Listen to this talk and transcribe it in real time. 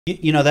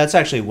That's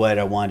actually what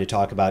I wanted to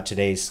talk about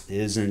today.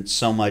 Isn't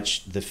so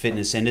much the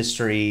fitness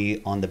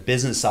industry on the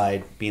business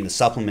side, being the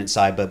supplement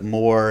side, but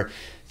more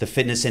the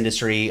fitness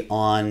industry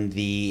on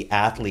the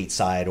athlete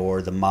side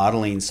or the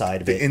modeling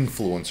side of it. The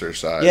influencer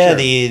side. Yeah, sure.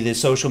 The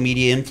social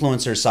media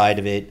influencer side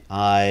of it.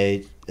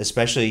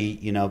 Especially,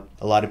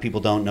 a lot of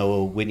people don't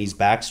know Whitney's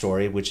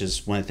backstory, which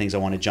is one of the things I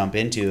want to jump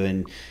into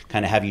and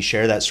kind of have you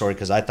share that story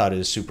because I thought it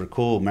was super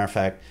cool. Matter of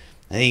fact,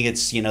 I think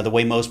it's, the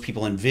way most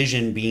people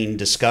envision being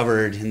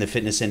discovered in the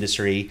fitness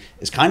industry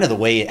is kind of the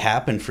way it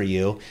happened for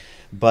you.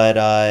 But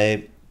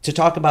to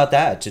talk about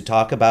that, to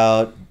talk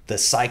about the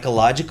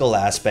psychological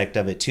aspect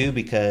of it too,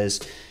 because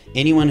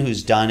anyone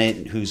who's done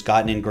it, who's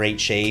gotten in great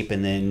shape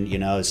and then,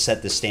 has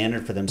set the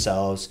standard for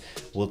themselves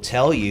will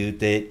tell you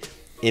that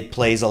it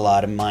plays a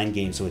lot of mind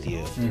games with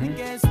you.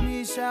 Against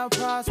me shall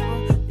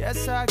prosper.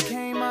 Yes, I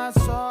came, I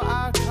saw,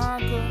 I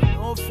conquer.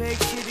 No fake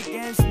shit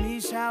against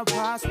me shall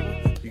prosper.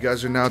 You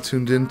guys are now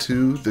tuned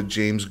into the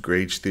James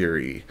Grage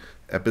Theory,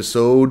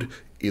 episode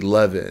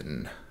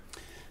 11.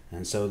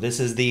 And so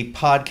this is the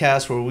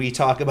podcast where we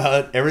talk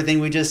about everything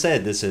we just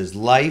said. This is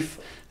life,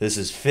 this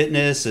is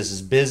fitness, this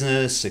is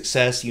business,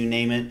 success, you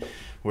name it.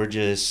 We're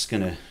just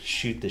going to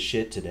shoot the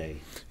shit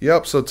today.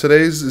 Yep, so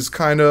today's is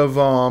kind of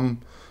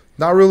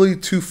not really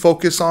to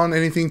focus on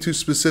anything too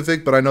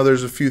specific, but I know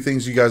there's a few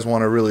things you guys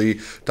want to really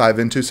dive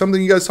into.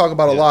 Something you guys talk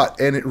about a lot,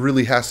 and it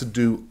really has to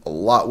do a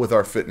lot with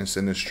our fitness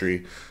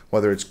industry,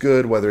 whether it's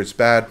good, whether it's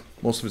bad.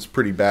 Most of it's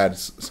pretty bad,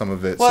 some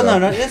of it. Well, so.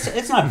 No,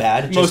 it's not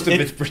bad. Most of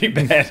it's pretty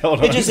bad. Hold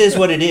on. It just is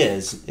what it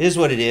is. It is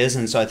what it is,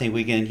 and so I think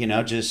we can,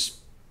 just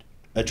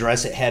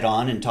address it head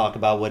on and talk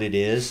about what it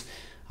is.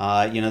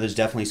 There's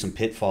definitely some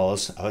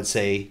pitfalls, I would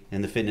say,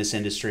 in the fitness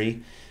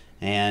industry,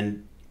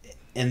 and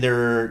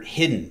they're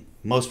hidden.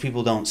 Most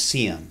people don't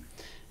see them.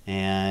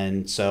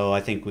 And so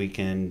I think we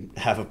can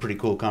have a pretty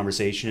cool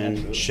conversation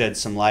and shed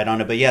some light on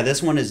it. But yeah,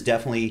 this one is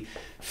definitely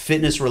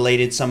fitness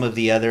related. Some of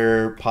the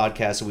other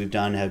podcasts that we've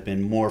done have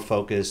been more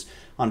focused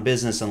on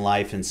business and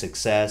life and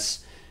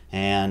success.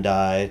 And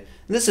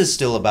this is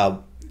still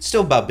about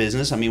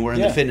business. I mean, we're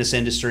in the fitness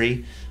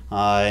industry,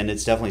 and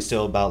it's definitely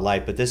still about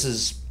life. But this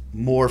is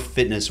more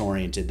fitness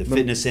oriented, the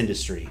fitness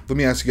industry. Let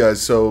me ask you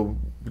guys. So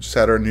we just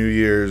had our New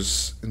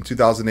Year's in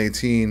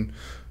 2018.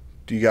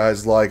 Do you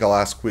guys I'll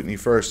ask Whitney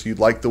first, you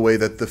like the way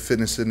that the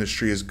fitness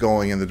industry is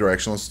going in the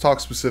direction? Let's talk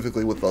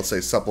specifically with, let's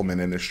say,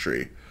 supplement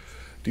industry.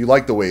 Do you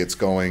like the way it's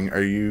going?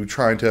 Are you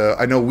trying to,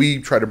 I know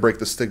we try to break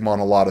the stigma on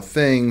a lot of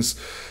things,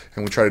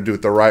 and we try to do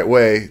it the right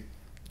way.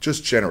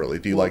 Just generally,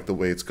 do you like the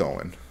way it's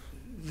going?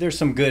 There's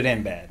some good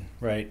and bad,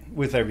 right,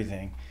 with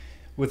everything.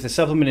 With the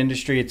supplement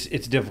industry, it's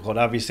difficult.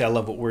 Obviously, I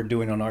love what we're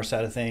doing on our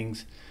side of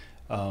things.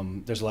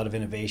 There's a lot of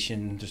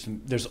innovation.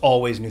 There's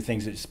always new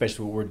things,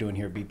 especially what we're doing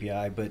here at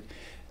BPI, but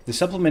the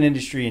supplement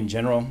industry in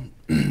general,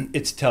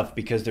 it's tough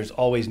because there's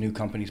always new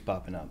companies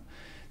popping up.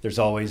 There's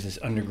always this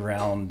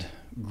underground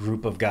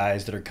group of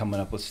guys that are coming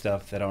up with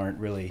stuff that aren't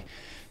really,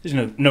 there's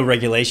no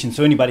regulation,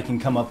 so anybody can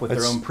come up with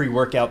their own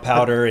pre-workout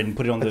powder and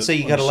put it on the I'd say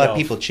you got a lot of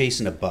people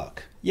chasing a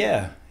buck.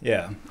 Yeah.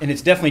 And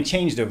it's definitely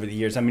changed over the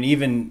years. I mean,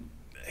 even,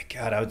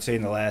 God, I would say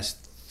in the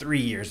last 3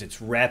 years,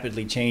 it's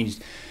rapidly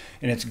changed.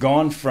 And it's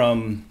gone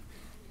from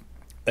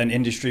an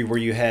industry where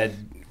you had,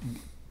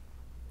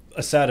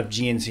 aside of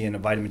GNC and a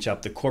Vitamin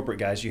Shop, the corporate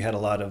guys, you had a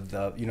lot of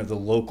the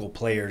local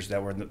players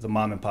that were the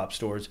mom and pop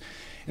stores,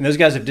 and those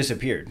guys have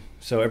disappeared.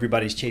 So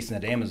everybody's chasing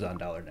that Amazon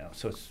dollar now.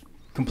 So it's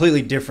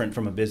completely different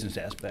from a business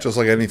aspect. Just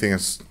like anything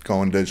is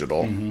going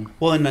digital. Mm-hmm.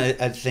 Well, and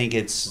I think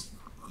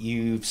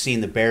you've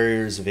seen the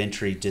barriers of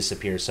entry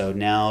disappear. So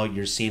now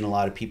you're seeing a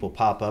lot of people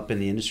pop up in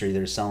the industry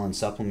that are selling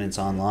supplements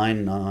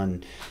online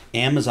on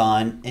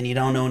Amazon, and you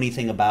don't know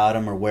anything about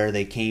them or where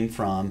they came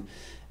from.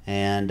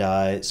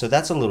 And so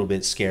that's a little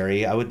bit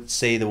scary. I would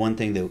say the one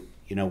thing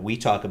that we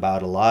talk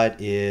about a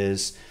lot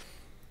is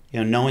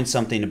knowing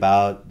something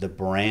about the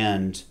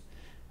brand,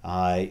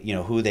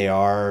 who they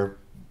are,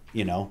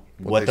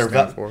 what they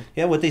stand for.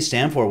 Yeah, what they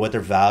stand for, what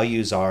their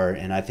values are,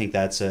 and I think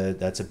that's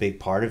a big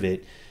part of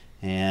it.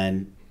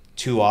 And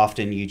too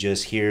often you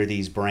just hear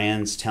these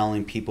brands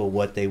telling people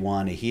what they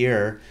want to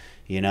hear.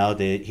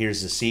 That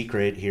here's the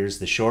secret, here's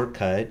the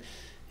shortcut,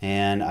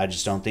 and I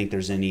just don't think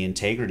there's any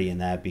integrity in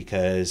that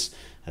because,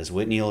 as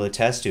Whitney will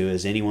attest to,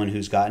 as anyone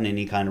who's gotten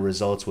any kind of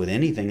results with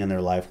anything in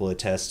their life will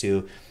attest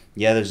to,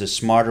 there's a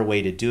smarter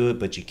way to do it,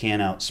 but you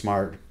can't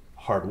outsmart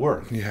hard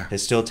work. Yeah. It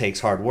still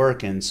takes hard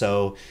work. And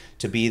so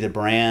to be the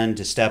brand,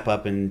 to step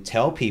up and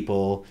tell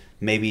people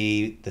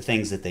maybe the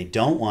things that they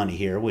don't want to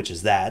hear, which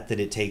is that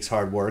it takes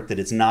hard work, that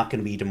it's not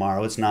going to be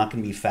tomorrow, it's not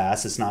going to be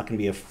fast, it's not going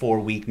to be a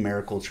 4-week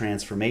miracle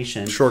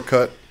transformation.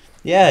 Shortcut.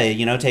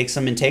 Yeah, take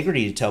some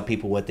integrity to tell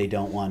people what they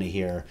don't want to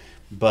hear.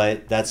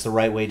 But that's the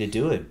right way to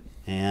do it.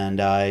 And,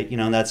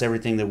 that's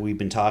everything that we've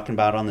been talking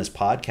about on this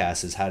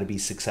podcast is how to be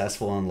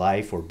successful in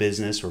life or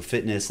business or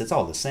fitness. It's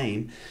all the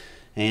same.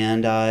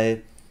 And,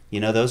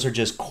 those are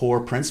just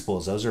core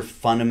principles. Those are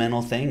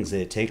fundamental things.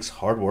 It takes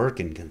hard work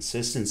and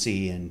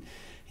consistency and,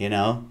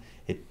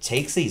 it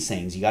takes these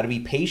things. You got to be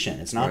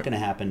patient. It's not going to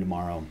happen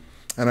tomorrow.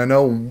 And I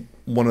know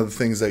one of the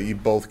things that you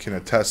both can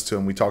attest to,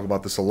 and we talk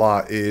about this a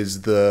lot,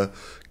 is the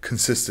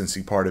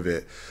consistency part of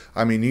it.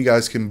 I mean, you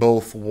guys can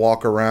both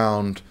walk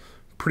around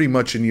pretty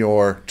much in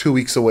your 2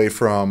 weeks away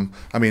from,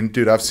 I mean,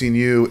 dude, I've seen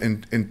you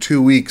in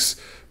 2 weeks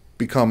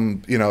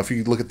become, you know, if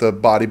you look at the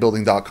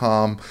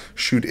bodybuilding.com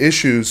shoot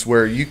issues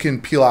where you can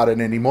peel out at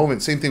any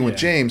moment. Same thing with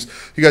James.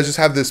 You guys just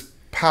have this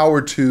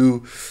power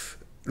to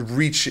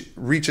reach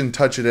and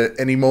touch it at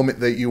any moment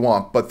that you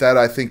want. But that,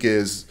 I think,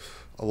 is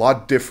a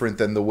lot different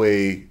than the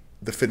way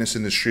the fitness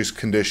industry is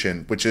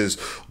conditioned, which is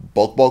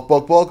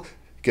bulk,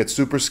 get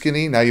super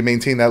skinny. Now you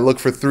maintain that look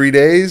for 3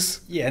 days.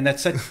 Yeah, and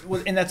that's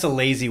a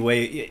lazy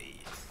way.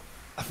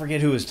 I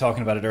forget who was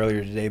talking about it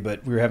earlier today,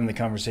 but we were having the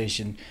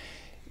conversation.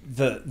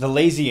 The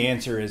lazy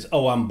answer is,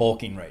 oh, I'm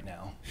bulking right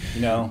now.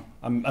 You know,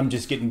 I'm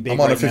just getting big.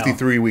 I'm on right a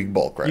 53-week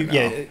bulk now.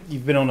 Yeah,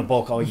 you've been on a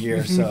bulk all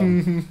year, so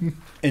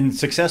and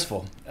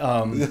successful.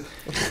 Who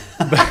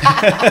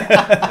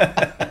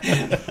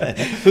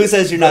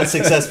says you're not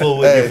successful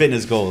with your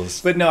fitness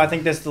goals? But no, I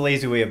think that's the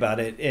lazy way about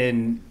it.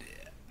 And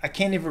I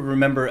can't even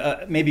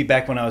remember. Maybe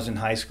back when I was in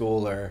high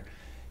school, or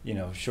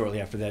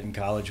shortly after that in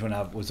college, when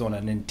I was on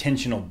an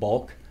intentional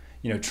bulk.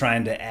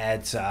 Trying to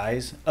add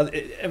size.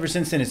 Ever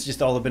since then, it's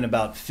just all been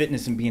about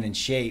fitness and being in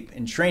shape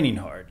and training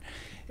hard.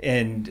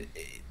 And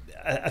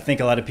I think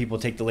a lot of people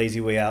take the lazy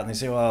way out and they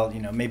say, well,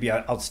 maybe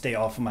I'll stay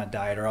off of my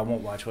diet, or I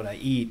won't watch what I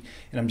eat,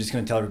 and I'm just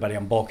going to tell everybody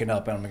I'm bulking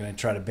up and I'm going to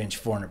try to bench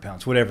 400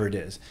 pounds, whatever it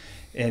is.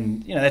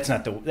 And that's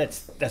not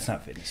fitness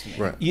to me.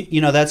 Right.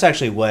 That's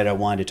actually what I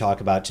wanted to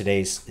talk about today.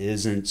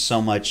 Isn't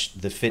so much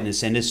the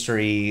fitness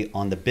industry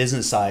on the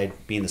business side,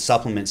 being the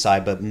supplement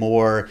side, but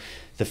more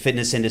the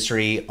fitness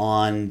industry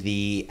on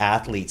the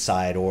athlete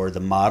side or the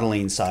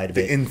modeling side of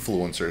it. The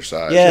influencer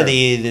side. Yeah, sure.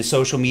 The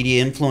social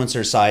media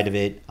influencer side of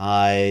it.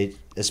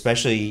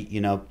 Especially,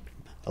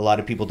 a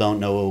lot of people don't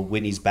know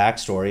Whitney's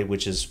backstory,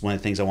 which is one of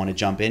the things I want to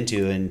jump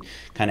into and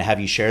kind of have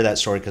you share that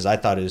story, because I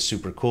thought it was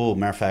super cool.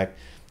 Matter of fact,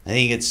 I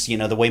think it's,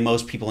 the way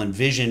most people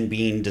envision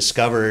being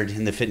discovered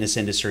in the fitness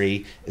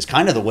industry is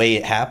kind of the way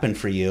it happened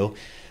for you.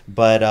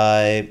 But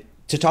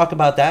to talk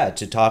about that,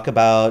 to talk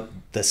about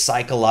the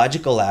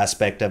psychological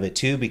aspect of it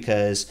too,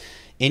 because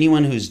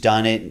anyone who's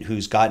done it,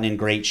 who's gotten in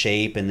great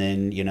shape and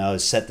then,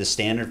 set the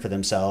standard for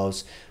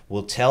themselves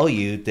will tell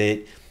you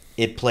that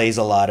it plays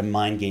a lot of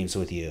mind games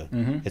with you.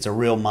 Mm-hmm. It's a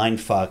real mind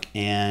fuck.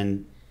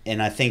 And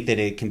I think that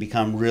it can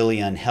become really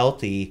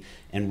unhealthy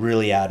and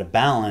really out of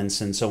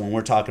balance. And so when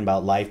we're talking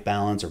about life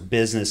balance or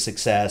business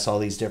success, all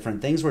these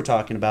different things we're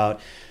talking about,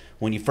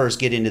 when you first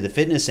get into the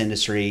fitness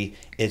industry,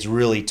 it's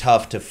really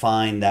tough to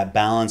find that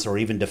balance or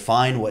even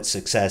define what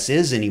success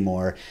is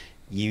anymore.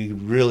 You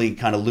really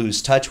kind of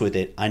lose touch with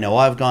it. I know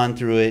I've gone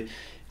through it.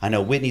 I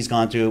know Whitney's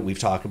gone through it. We've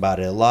talked about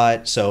it a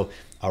lot. So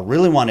I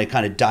really want to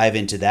kind of dive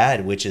into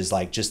that, which is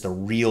like just the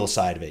real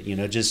side of it.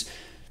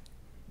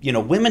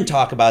 Women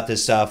talk about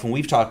this stuff, and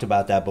we've talked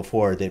about that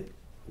before, that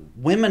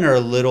women are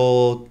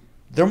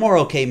they're more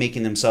okay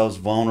making themselves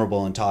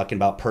vulnerable and talking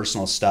about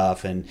personal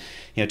stuff and,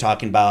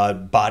 talking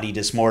about body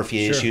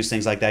dysmorphia issues,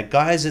 things like that.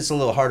 Guys, it's a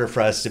little harder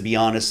for us to be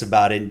honest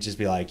about it and just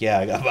be like, yeah,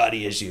 I got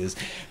body issues.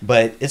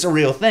 But it's a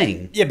real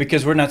thing. Yeah,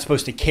 because we're not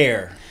supposed to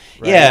care.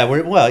 Right? Yeah,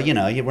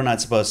 we're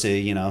not supposed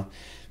to,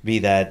 be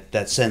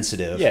that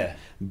sensitive. Yeah.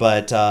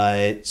 But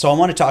so I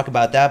want to talk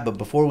about that. But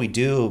before we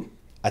do,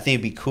 I think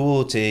it'd be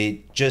cool to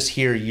just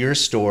hear your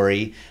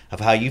story of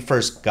how you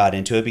first got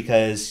into it,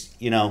 because,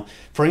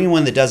 for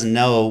anyone that doesn't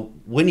know,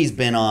 Whitney's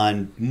been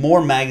on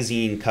more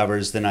magazine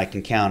covers than I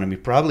can count. I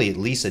mean, probably at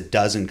least a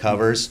dozen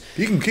covers.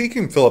 He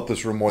can fill up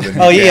this room more than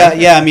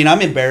yeah. I mean,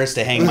 I'm embarrassed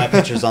to hang my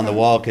pictures on the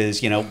wall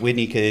because,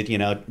 Whitney could,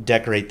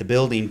 decorate the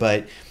building.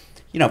 But,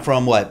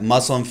 from what?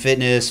 Muscle and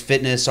Fitness,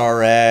 Fitness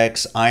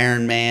RX,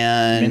 Iron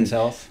Man.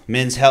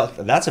 Men's Health.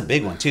 That's a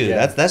big one, too.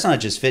 Yeah. That's not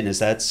just fitness.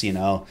 That's,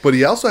 But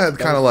he also had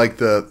kind of like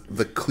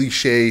the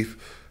cliche,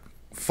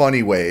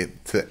 funny way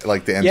to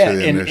enter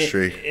the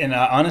industry. And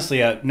honestly,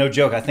 no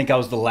joke, I think I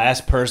was the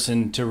last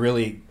person to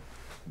really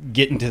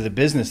get into the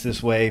business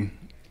this way,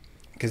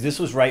 because this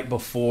was right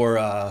before,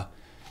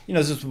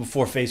 this was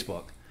before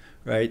Facebook,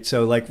 right?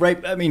 So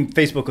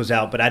Facebook was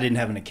out, but I didn't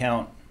have an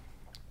account.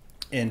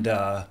 And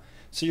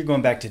so you're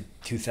going back to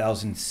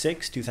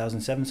 2006,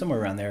 2007, somewhere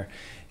around there.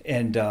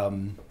 And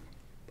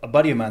a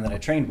buddy of mine that I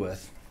trained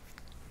with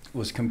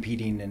was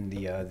competing in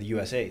the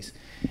USAs.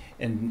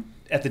 And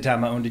at the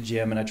time I owned a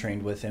gym and I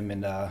trained with him.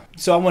 And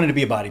so I wanted to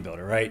be a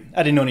bodybuilder, right?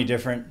 I didn't know any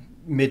different.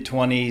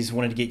 Mid-20s,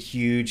 wanted to get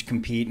huge,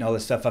 compete and all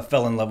this stuff. I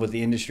fell in love with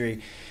the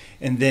industry.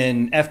 And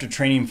then after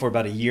training for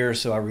about a year or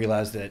so, I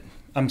realized that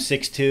I'm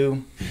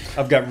 6'2".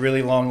 I've got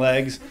really long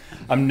legs.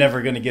 I'm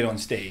never going to get on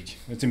stage.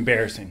 It's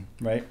embarrassing,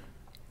 right?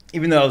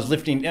 Even though I was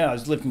lifting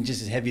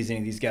just as heavy as any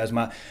of these guys.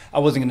 I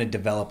wasn't going to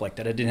develop like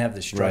that. I didn't have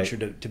the structure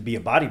to be a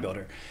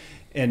bodybuilder.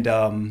 And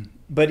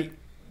but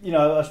I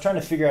was trying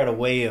to figure out a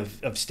way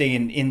of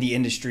staying in the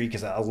industry,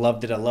 because I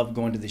loved it. I loved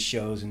going to the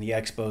shows and the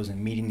expos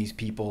and meeting these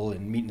people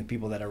and meeting the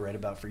people that I read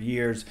about for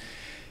years.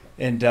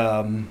 And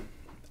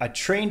I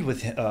trained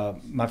with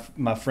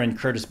my friend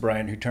Curtis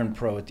Bryant, who turned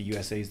pro at the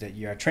USAs that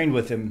year. I trained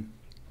with him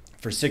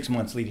for 6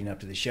 months leading up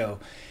to the show.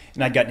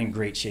 And I'd gotten in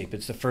great shape.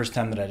 It's the first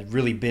time that I'd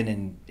really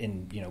been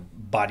in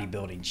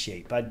bodybuilding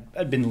shape.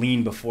 I'd been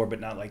lean before, but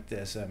not like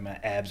this. My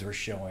abs were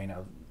showing. I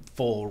was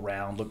full,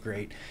 round, looked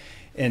great.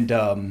 And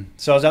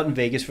so I was out in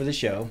Vegas for the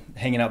show,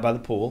 hanging out by the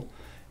pool.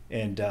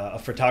 And a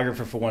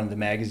photographer for one of the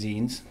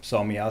magazines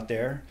saw me out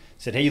there,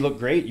 said, "Hey, you look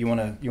great. You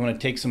wanna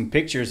take some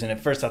pictures?" And at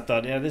first I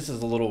thought, yeah, this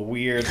is a little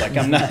weird. Like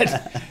I'm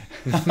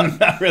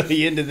not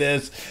really into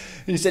this.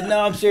 And he said,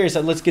 "No, I'm serious.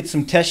 Let's get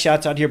some test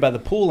shots out here by the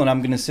pool, and I'm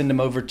going to send them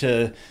over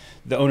to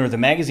the owner of the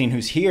magazine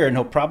who's here, and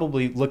he'll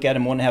probably look at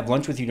them, want to have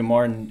lunch with you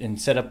tomorrow,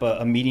 and set up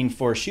a meeting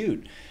for a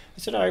shoot." I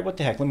said, "All right, what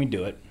the heck? Let me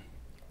do it."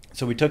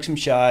 So we took some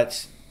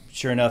shots.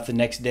 Sure enough, the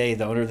next day,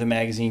 the owner of the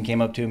magazine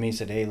came up to me and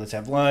said, "Hey, let's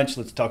have lunch.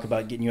 Let's talk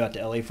about getting you out to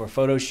LA for a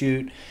photo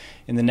shoot."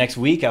 And the next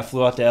week, I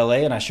flew out to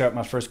LA and I shot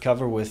my first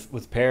cover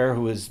with Per,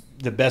 who is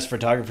the best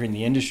photographer in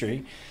the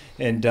industry.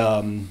 And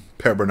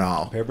Per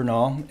Bernal.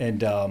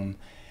 And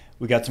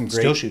we got some great...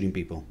 Still shooting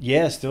people.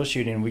 Yeah, still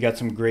shooting. We got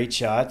some great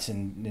shots,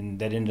 and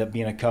that ended up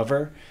being a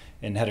cover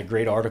and had a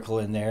great article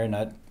in there. And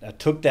I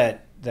took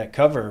that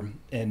cover,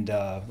 and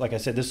like I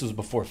said, this was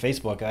before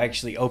Facebook. I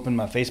actually opened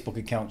my Facebook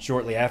account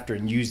shortly after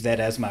and used that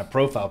as my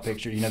profile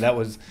picture. That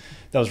was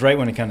right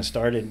when it kind of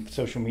started,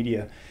 social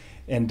media.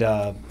 And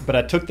but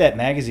I took that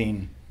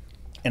magazine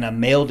and I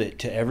mailed it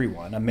to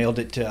everyone.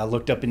 I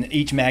looked up in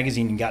each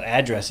magazine and got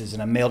addresses,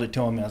 and I mailed it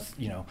to them.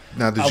 And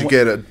Now, did you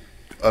get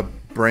a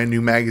brand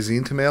new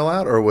magazine to mail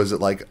out, or was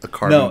it like a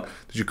carbon? No.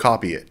 Did you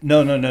copy it?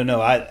 No.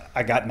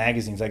 I got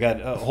magazines. I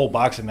got a whole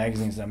box of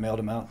magazines, and I mailed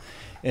them out.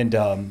 And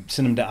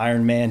sent them to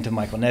Iron Man, to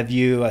Michael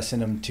Nepview. I sent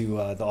them to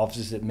the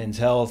offices at Men's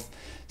Health.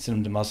 Sent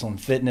them to Muscle and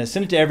Fitness.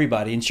 Sent it to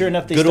everybody. And sure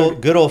enough, they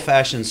good old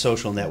fashioned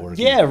social networking.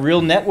 Yeah,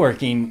 real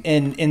networking.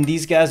 And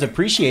these guys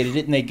appreciated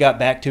it, and they got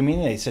back to me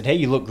and they said, "Hey,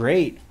 you look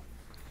great.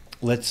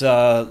 Let's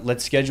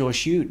schedule a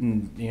shoot."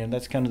 And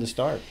that's kind of the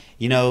start.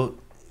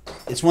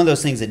 It's one of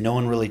those things that no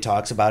one really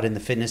talks about in the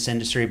fitness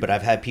industry, but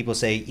I've had people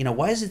say,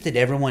 why is it that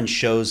everyone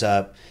shows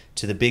up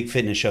to the big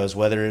fitness shows,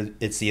 whether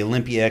it's the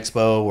Olympia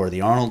Expo or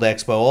the Arnold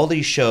Expo, all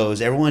these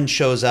shows, everyone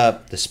shows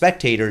up, the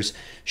spectators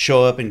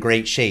show up in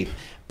great shape.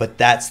 But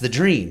that's the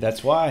dream.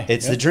 That's why.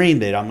 It's the dream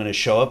that I'm going to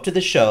show up to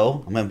the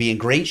show, I'm going to be in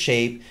great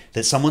shape,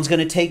 that someone's going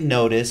to take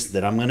notice,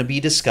 that I'm going to be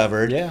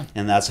discovered,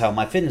 and that's how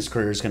my fitness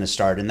career is going to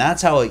start. And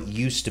that's how it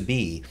used to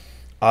be.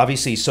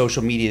 Obviously,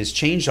 social media has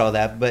changed all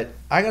that, but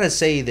I got to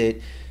say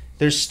that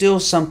there's still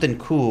something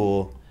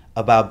cool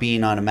about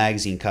being on a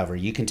magazine cover.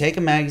 You can take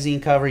a magazine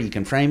cover, you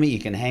can frame it, you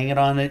can hang it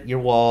on your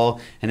wall,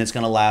 and it's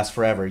going to last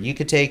forever. You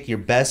could take your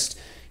best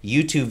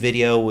YouTube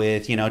video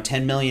with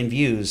 10 million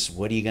views.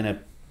 What are you going to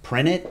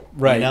print it?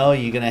 Right.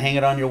 You're going to hang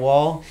it on your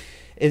wall.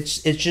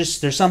 It's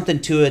just, there's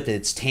something to it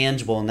that's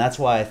tangible, and that's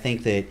why I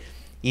think that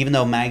even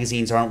though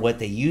magazines aren't what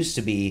they used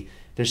to be,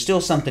 there's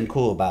still something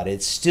cool about it.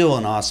 It's still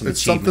an awesome achievement.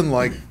 It's something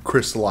like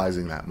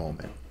crystallizing that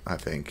moment, I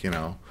think.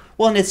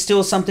 Well, and it's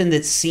still something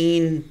that's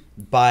seen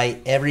by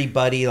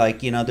everybody.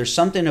 Like, there's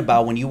something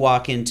about when you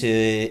walk into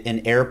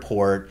an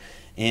airport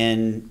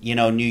in,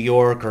 New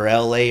York or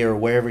LA or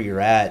wherever you're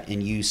at,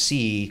 and you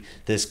see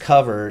this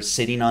cover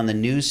sitting on the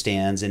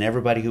newsstands, and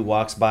everybody who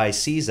walks by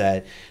sees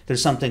that,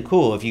 there's something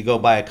cool. If you go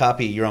buy a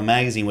copy of your own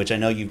magazine, which I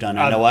know you've done,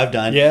 I know I've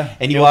done,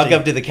 and you walk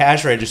up to the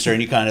cash register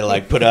and you kind of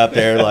like put up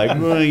there like,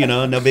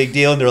 well, no big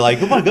deal, and they're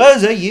like, "Oh my God,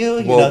 is that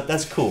you?"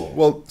 That's cool.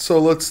 Well,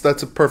 so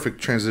that's a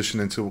perfect transition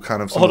into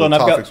kind of some of the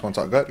topics one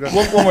talk. Go ahead.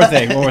 One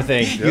more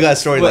thing. You got a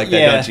story like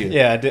that, don't you?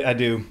 Yeah, I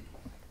do.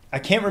 I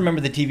can't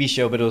remember the TV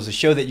show, but it was a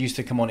show that used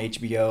to come on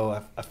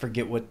HBO. I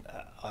forget what,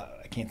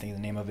 I can't think of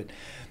the name of it.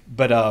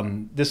 But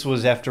this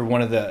was after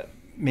one of the,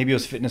 maybe it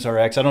was Fitness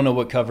RX. I don't know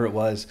what cover it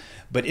was.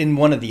 But in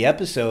one of the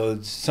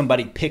episodes,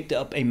 somebody picked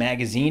up a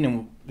magazine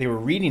and they were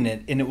reading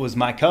it, and it was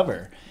my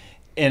cover.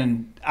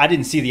 And I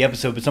didn't see the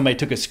episode, but somebody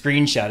took a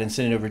screenshot and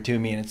sent it over to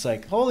me. And it's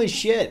like, holy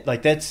shit,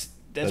 like that's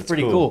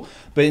pretty cool.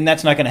 But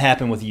that's not going to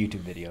happen with a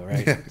YouTube video,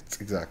 right? Yeah,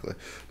 exactly.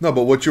 No,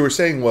 but what you were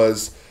saying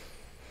was,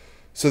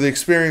 so the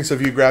experience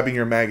of you grabbing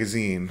your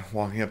magazine,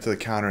 walking up to the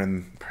counter,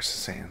 and the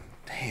person saying,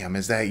 "Damn,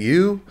 is that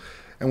you?"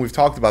 And we've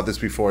talked about this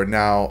before.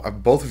 Now, I've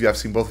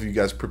seen both of you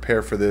guys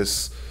prepare for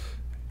this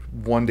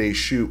one-day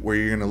shoot where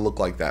you're going to look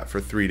like that for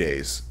 3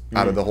 days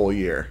out of the whole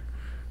year.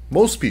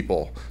 Most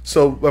people.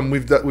 So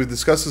we've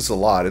discussed this a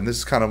lot, and this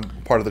is kind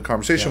of part of the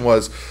conversation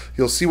was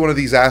you'll see one of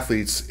these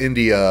athletes,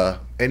 India,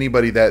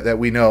 anybody that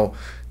we know,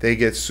 they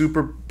get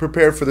super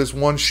prepared for this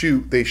one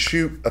shoot. They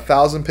shoot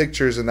 1,000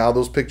 pictures, and now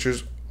those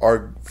pictures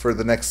are for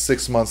the next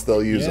 6 months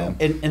they'll use them.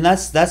 And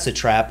that's a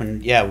trap,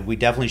 and we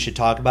definitely should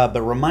talk about it.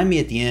 But remind me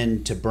at the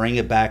end to bring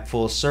it back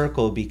full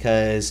circle,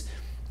 because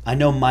I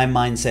know my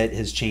mindset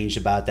has changed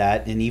about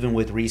that, and even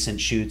with recent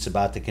shoots,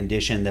 about the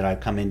condition that I've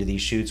come into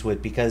these shoots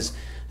with, because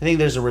I think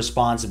there's a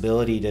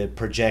responsibility to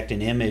project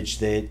an image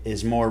that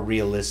is more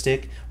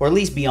realistic, or at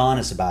least be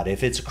honest about it.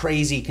 If it's a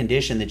crazy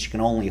condition that you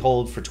can only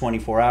hold for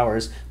 24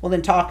 hours, well,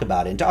 then talk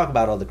about it, and talk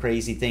about all the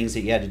crazy things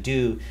that you had to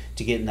do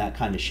to get in that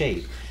kind of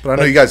shape. But I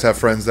know you guys have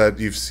friends that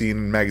you've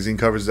seen magazine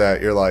covers that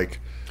you're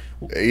like,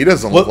 He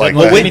doesn't look like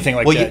look that. anything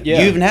like that. You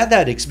even had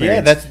that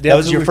experience. Yeah, that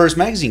was your first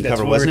magazine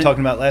cover, what wasn't we it? were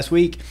talking about last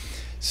week.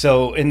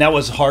 So, and that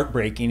was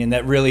heartbreaking, and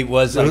that really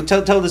was. So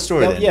tell the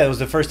story. Then. Yeah, it was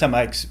the first time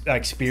I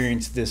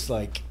experienced this,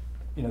 like,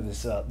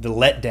 this the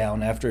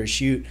letdown after a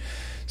shoot.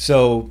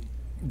 So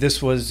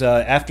this was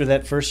after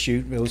that first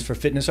shoot. It was for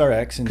Fitness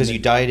RX, because you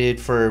dieted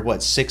for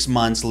what 6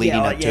 months leading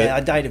up to it. Yeah,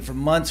 I dieted for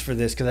months for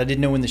this because I didn't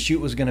know when the shoot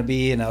was going to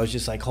be, and I was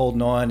just like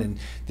holding on. And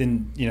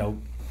then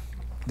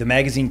the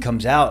magazine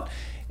comes out.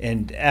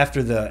 And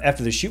after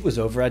the shoot was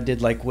over, I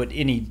did like what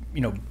any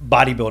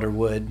bodybuilder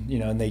would,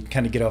 and they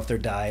kind of get off their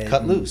diet,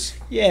 cut loose.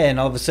 Yeah, and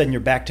all of a sudden you're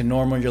back to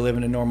normal. You're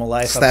living a normal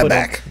life. Snap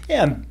back.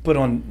 I put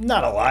on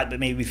not a lot, but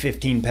maybe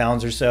 15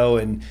 pounds or so.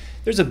 And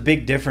there's a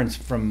big difference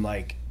from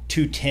like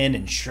 210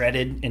 and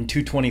shredded and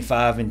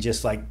 225 and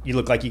just like you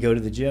look like you go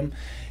to the gym.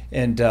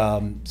 And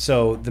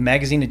so the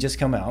magazine had just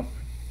come out,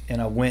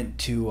 and I went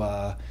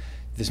to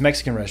this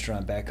Mexican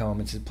restaurant back home.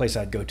 It's a place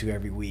I'd go to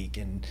every week,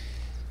 and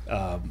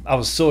I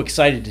was so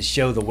excited to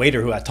show the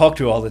waiter who I talked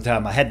to all the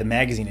time. I had the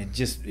magazine. It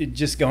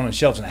just gone on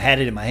shelves, and I had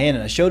it in my hand,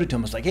 and I showed it to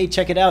him. I was like, "Hey,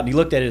 check it out." And he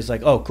looked at it. It's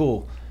like, "Oh,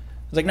 cool."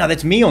 I was like, "No,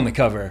 that's me on the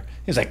cover."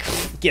 He was like,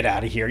 "Get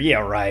out of here." Yeah,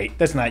 right.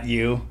 That's not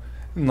you.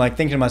 I'm like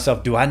thinking to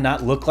myself, do I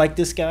not look like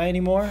this guy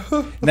anymore?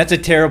 And that's a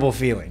terrible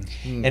feeling.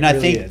 And I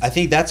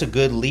think that's a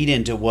good lead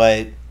into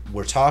what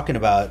we're talking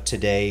about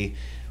today,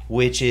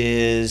 which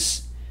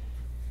is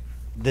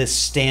the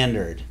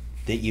standard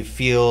that you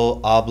feel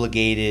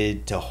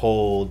obligated to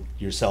hold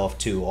yourself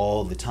to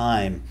all the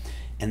time.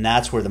 And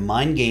that's where the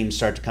mind games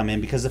start to come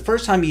in, because the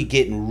first time you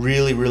get in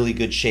really, really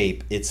good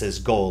shape, it's this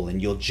goal,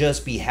 and you'll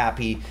just be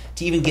happy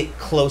to even get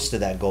close to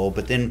that goal.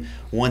 But then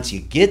once you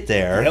get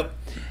there,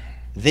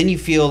 then you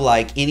feel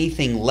like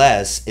anything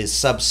less is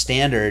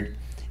substandard.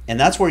 And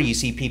that's where you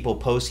see people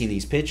posting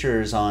these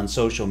pictures on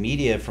social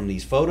media from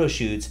these photo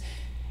shoots.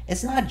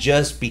 It's not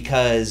just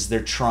because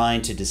they're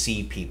trying to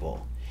deceive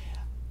people.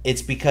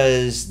 It's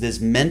because this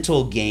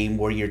mental game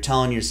where you're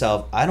telling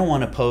yourself, I don't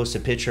want to post a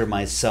picture of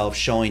myself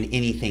showing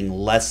anything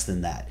less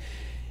than that.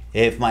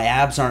 If my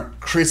abs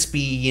aren't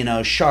crispy,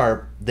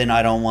 sharp, then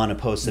I don't want to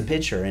post a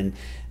picture. And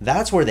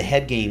that's where the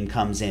head game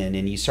comes in,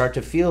 and you start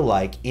to feel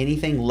like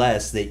anything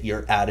less that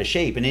you're out of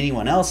shape. And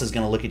anyone else is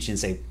going to look at you and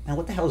say, man,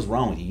 what the hell is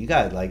wrong with you? You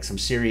got like some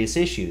serious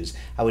issues.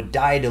 I would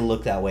die to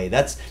look that way.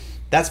 That's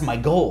my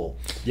goal.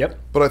 Yep.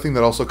 But I think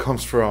that also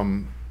comes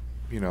from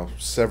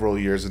several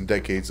years and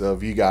decades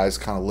of you guys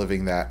kind of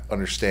living that,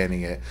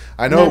 understanding it.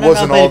 I know it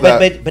wasn't all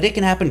that. But it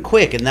can happen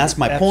quick, and that's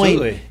my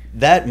Absolutely. point.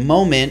 That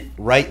moment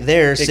right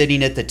there,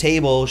 sitting at the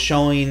table,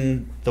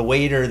 showing the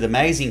waiter the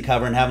magazine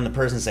cover and having the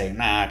person say,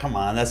 nah, come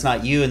on, that's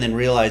not you, and then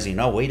realizing,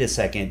 oh, wait a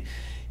second,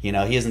 he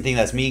doesn't think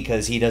that's me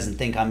because he doesn't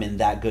think I'm in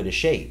that good a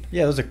shape.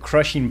 Yeah, it was a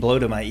crushing blow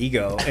to my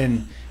ego.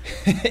 And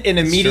and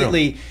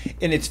immediately,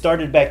 and it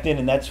started back then,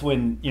 and that's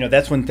when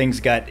things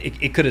got,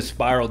 it could have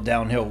spiraled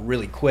downhill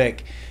really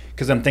quick.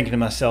 Because I'm thinking to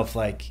myself,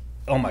 like,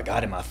 oh my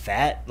God, am I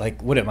fat?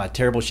 Like, what am I,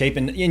 terrible shape?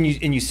 And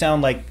you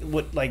sound like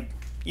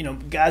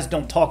guys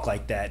don't talk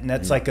like that, and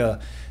that's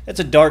that's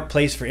a dark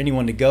place for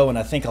anyone to go. And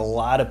I think a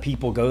lot of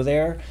people go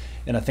there,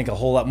 and I think a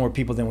whole lot more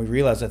people than we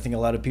realize. I think a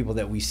lot of people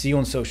that we see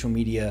on social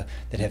media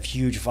that have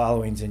huge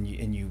followings, and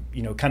you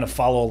kind of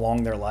follow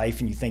along their life,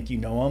 and you think you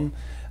know them.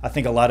 I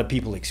think a lot of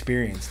people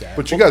experience that.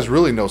 But you guys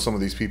really know some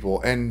of these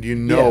people, and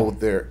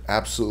they're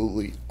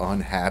absolutely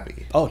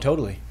unhappy. Oh,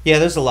 totally. Yeah,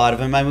 there's a lot of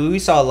them. I mean, we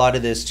saw a lot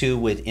of this too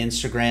with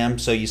Instagram.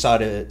 So you saw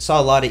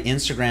a lot of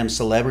Instagram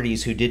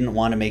celebrities who didn't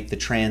want to make the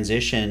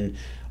transition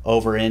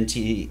over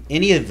into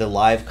any of the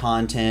live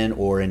content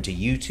or into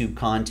YouTube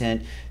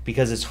content,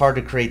 because it's hard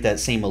to create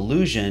that same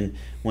illusion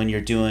when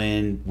you're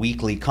doing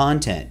weekly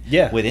content.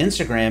 Yeah. With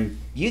Instagram,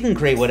 you can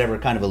create whatever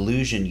kind of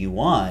illusion you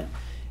want.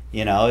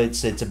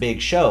 It's a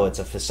big show, it's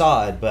a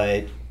facade,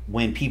 but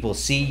when people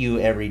see you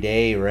every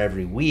day or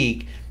every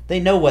week, they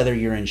know whether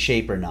you're in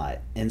shape or not.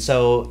 And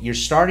so you're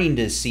starting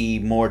to see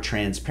more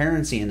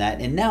transparency in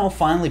that. And now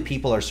finally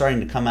people are starting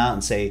to come out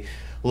and say,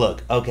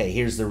 look, okay,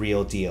 here's the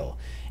real deal.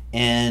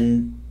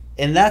 And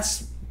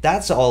that's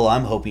all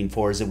I'm hoping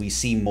for, is that we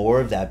see more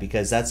of that,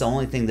 because that's the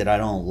only thing that I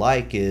don't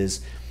like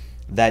is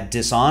that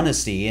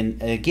dishonesty.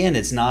 And again,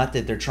 it's not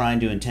that they're trying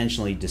to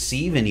intentionally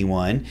deceive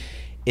anyone.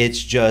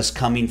 It's just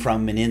coming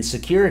from an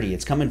insecurity.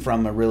 It's coming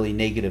from a really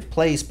negative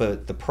place.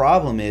 But the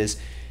problem is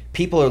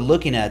people are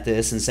looking at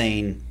this and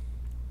saying,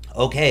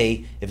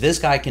 okay, if this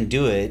guy can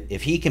do it,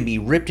 if he can be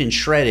ripped and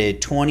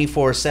shredded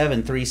 24/7,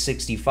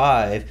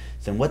 365,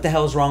 then what the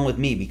hell's wrong with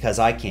me because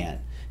I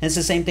can't? And it's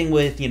the same thing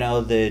with,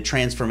 the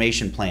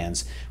transformation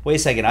plans. Wait a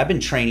second, I've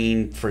been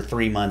training for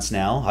 3 months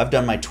now. I've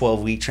done my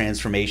 12-week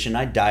transformation.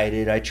 I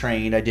dieted, I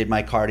trained, I did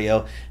my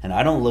cardio, and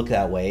I don't look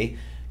that way.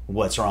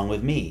 What's wrong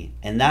with me?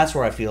 And that's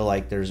where I feel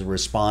like there's a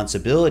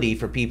responsibility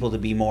for people to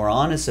be more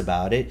honest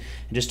about it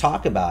and just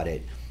talk about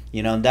it.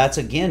 And that's,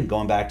 again,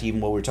 going back to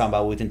even what we're talking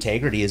about with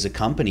integrity as a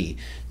company,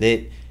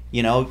 that,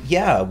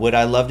 would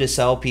I love to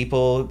sell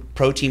people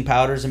protein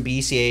powders and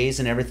BCAAs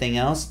and everything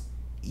else?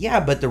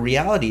 Yeah, but the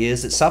reality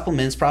is that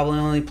supplements probably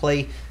only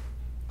play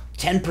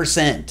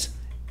 10%,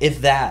 if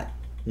that,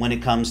 when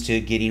it comes to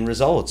getting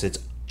results. It's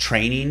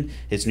training,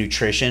 it's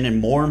nutrition, and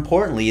more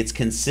importantly, it's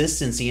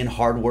consistency and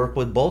hard work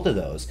with both of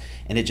those.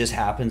 And it just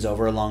happens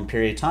over a long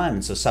period of time.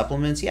 And so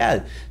supplements,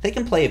 yeah, they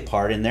can play a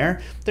part in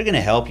there. They're going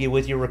to help you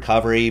with your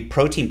recovery.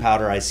 Protein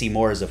powder I see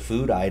more as a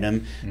food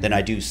item than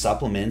I do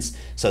supplements.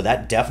 So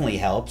that definitely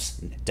helps.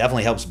 It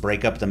definitely helps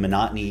break up the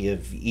monotony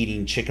of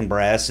eating chicken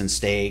breasts and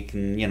steak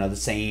and, you know, the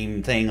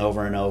same thing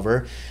over and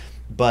over.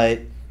 But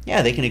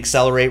yeah, they can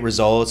accelerate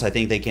results. I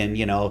think they can,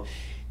 you know,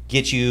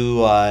 get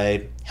you,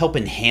 help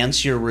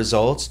enhance your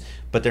results,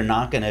 but they're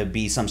not going to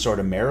be some sort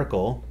of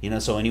miracle, you know.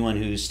 So anyone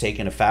who's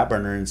taking a fat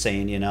burner and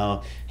saying, you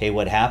know, hey,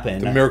 what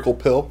happened? The miracle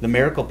pill. The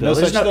miracle pill. No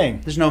There's such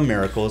thing. There's no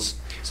miracles.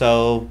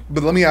 So,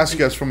 But let me ask you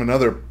guys from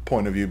another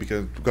point of view,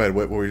 because go ahead.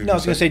 What were you? No, I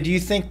was going to say, do you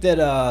think that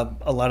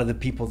a lot of the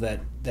people that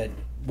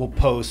will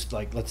post,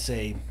 like, let's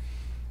say,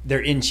 they're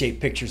in shape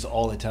pictures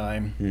all the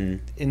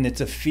time, and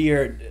it's a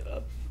fear,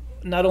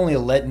 not only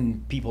of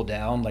letting people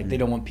down, like they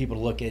don't want people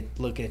to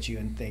look at you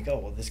and think, oh,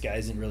 well, this guy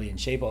isn't really in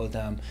shape all the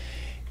time.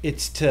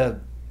 It's to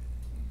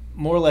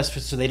more or less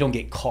so they don't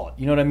get caught.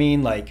 You know what I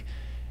mean? Like,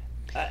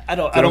 they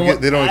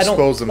don't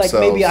expose themselves.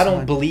 Like, maybe I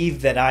don't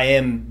believe that I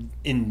am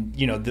in,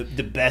 you know,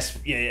 the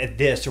best at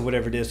this or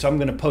whatever it is. So I'm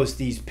going to post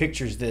these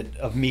pictures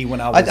of me when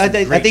I was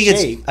in great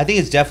shape. I think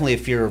it's definitely a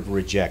fear of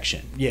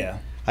rejection. Yeah.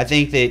 I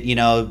think that, you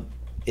know,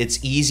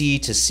 it's easy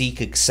to seek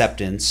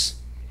acceptance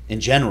in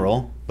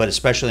general, but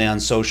especially on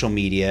social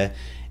media,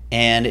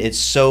 and it's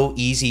so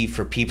easy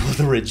for people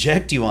to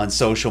reject you on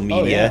social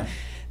media.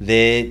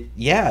 That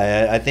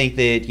I think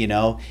that, you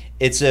know,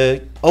 it's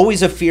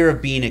always a fear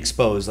of being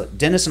exposed. Like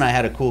Dennis and I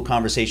had a cool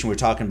conversation. We were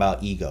talking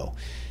about ego,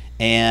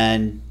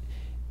 and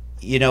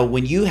you know,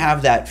 when you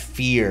have that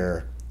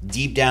fear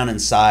deep down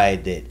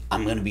inside that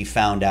I'm going to be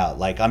found out,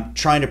 like I'm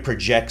trying to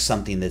project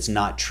something that's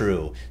not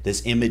true,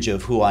 this image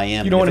of who I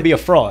am. You don't want to be a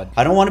fraud.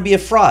 I don't want to be a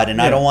fraud,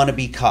 and I don't want to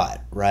be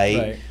caught,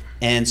 right?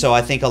 And so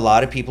I think a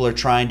lot of people are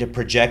trying to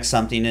project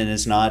something, and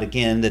it's not,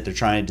 again, that they're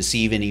trying to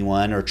deceive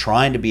anyone or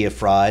trying to be a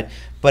fraud,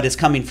 but it's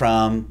coming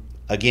from,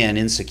 again,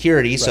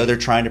 insecurity. So they're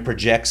trying to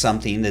project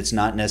something that's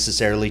not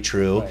necessarily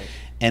true.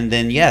 And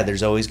then,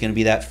 there's always going to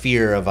be that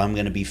fear of I'm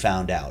going to be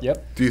found out.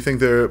 Do you think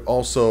there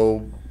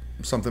also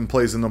something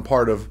plays in the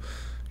part of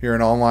you're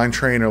an online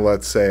trainer,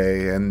 let's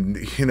say, and,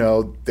 you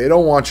know, they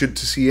don't want you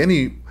to see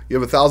you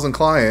have 1,000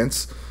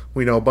 clients.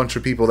 We know a bunch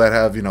of people that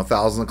have, you know,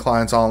 thousands of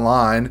clients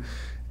online,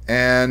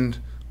 and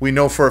we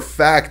know for a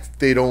fact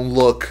they don't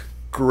look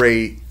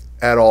great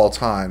at all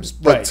times.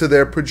 But to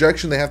their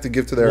projection, they have to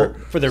give to their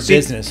for their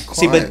business.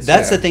 See, but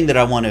that's the thing that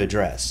I want to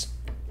address.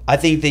 I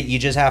think that you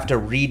just have to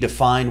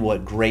redefine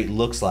what great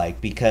looks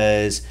like,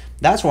 because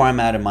that's where I'm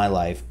at in my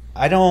life.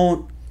 I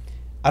don't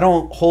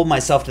hold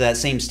myself to that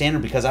same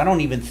standard, because I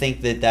don't even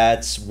think that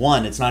that's,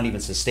 one, it's not even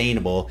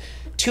sustainable.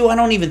 Two, I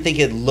don't even think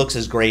it looks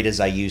as great as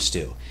I used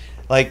to.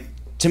 Like,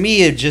 to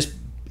me,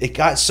 it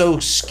got so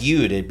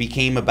skewed. It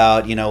became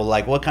about, you know,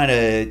 like what kind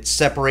of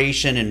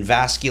separation and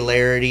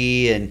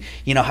vascularity and,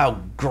 you know,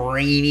 how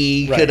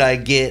grainy could I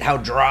get? How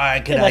dry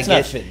could I get? That's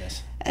not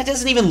fitness. It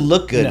doesn't even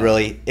look good,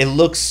 really. It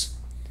looks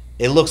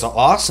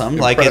awesome.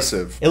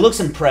 Impressive. Like it looks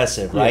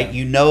impressive, right?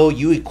 You know,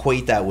 you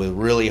equate that with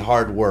really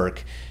hard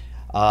work.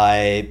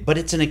 But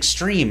it's an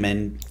extreme.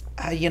 And,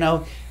 you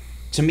know,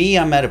 to me,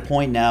 I'm at a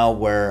point now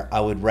where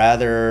I would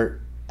rather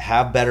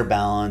have better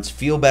balance,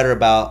 feel better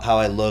about how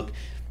I look,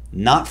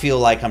 not feel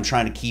like I'm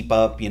trying to keep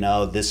up, you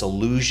know, this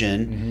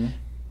illusion,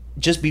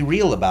 just be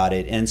real about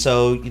it. And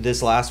so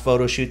this last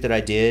photo shoot that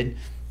I did,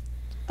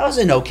 I was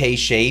in okay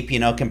shape, you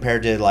know,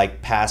 compared to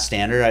like past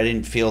standard. I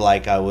didn't feel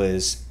like I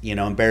was, you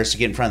know, embarrassed to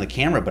get in front of the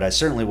camera, but I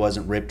certainly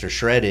wasn't ripped or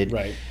shredded.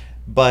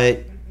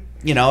 But,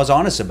 you know, I was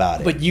honest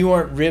about it. But you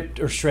aren't ripped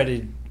or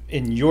shredded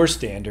in your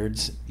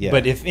standards.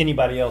 But if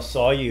anybody else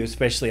saw you,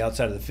 especially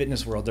outside of the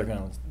fitness world,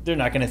 they're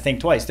not going to think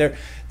twice. They're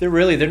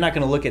not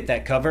going to look at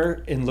that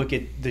cover and look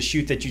at the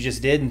shoot that you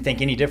just did and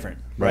think any different,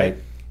 right?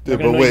 But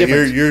wait,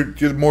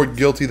 you're more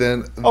guilty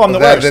than I'm the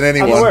worst. Than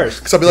anyone. I'm the worst.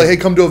 Because I'll be like, hey,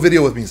 come do a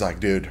video with me. He's like,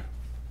 dude,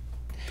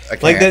 I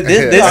can't.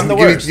 Like I'm the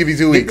worst. Give me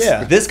 2 weeks.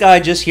 This guy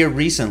just here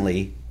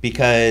recently,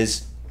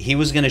 because he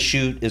was going to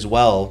shoot as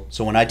well.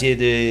 So when I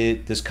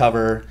did this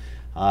cover,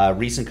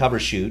 recent cover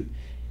shoot,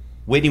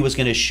 Whitney was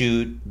going to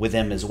shoot with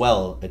him as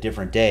well a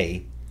different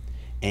day,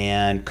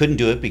 and couldn't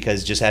do it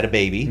because just had a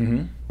baby,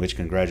 which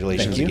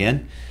congratulations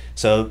again.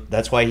 So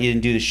that's why he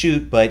didn't do the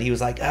shoot, but he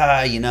was like,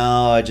 you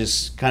know, I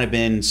just kind of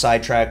been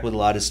sidetracked with a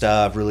lot of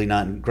stuff, really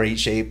not in great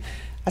shape.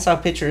 I saw a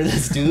picture of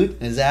this dude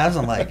and his abs.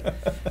 I'm like,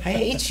 I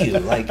hate you.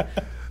 Like,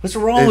 what's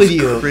wrong with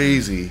you?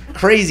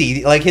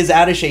 Crazy. Like, his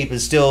out of shape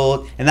is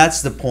still, and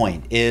that's the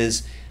point,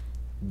 is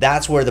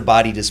that's where the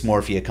body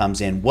dysmorphia comes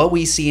in. What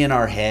we see in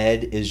our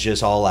head is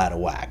just all out of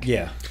whack.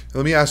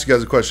 Let me ask you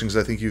guys a question,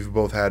 because I think you've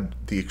both had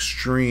the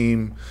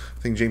extreme. I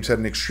think James had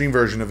an extreme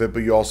version of it, but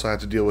you also had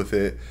to deal with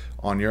it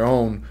on your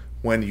own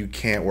when you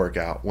can't work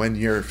out, when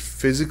you're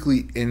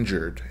physically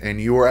injured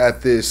and you are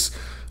at this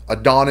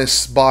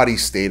Adonis body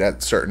state at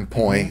a certain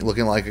point,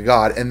 looking like a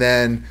god, and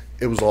then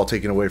it was all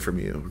taken away from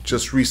you.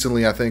 Just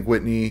recently, I think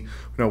Whitney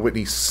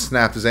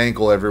snapped his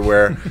ankle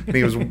everywhere,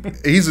 and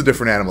he's a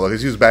different animal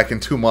because he was back in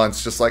 2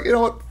 months, just like, you know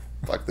what,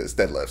 fuck this,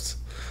 deadlifts.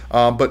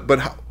 But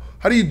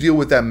how do you deal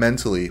with that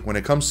mentally when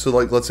it comes to,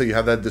 like, let's say you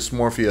have that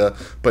dysmorphia,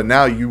 but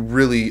now you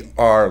really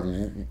are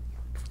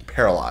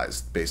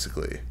paralyzed,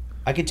 basically?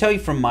 I can tell you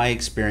from my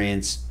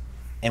experience,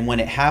 and when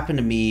it happened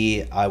to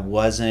me, I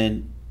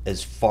wasn't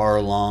as far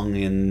along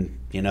in,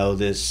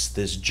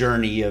 this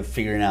journey of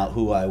figuring out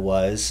who I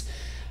was.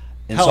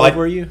 And How old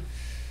were you?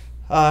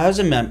 I was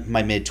in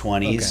my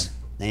mid-20s.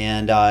 Okay.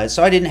 And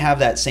so I didn't have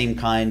that same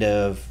kind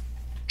of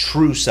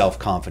true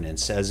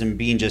self-confidence, as in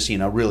being just,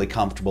 really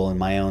comfortable in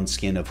my own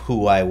skin of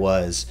who I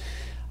was.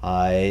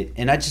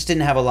 And I just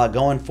didn't have a lot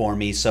going for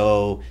me.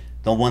 So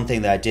the one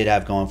thing that I did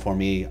have going for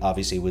me,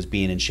 obviously, was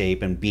being in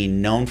shape and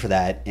being known for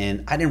that.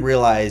 And I didn't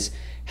realize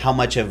how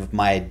much of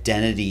my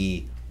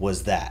identity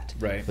was that.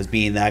 Right. Was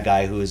being that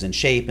guy who was in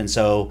shape. And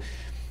so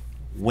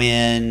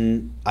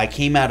when I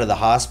came out of the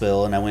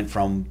hospital and I went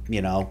from,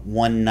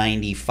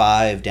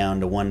 195 down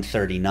to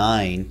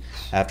 139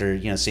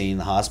 after, staying in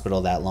the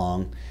hospital that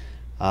long,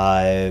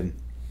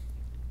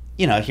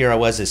 here I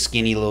was, a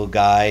skinny little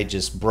guy,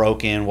 just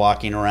broken,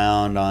 walking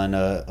around on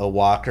a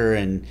walker,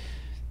 and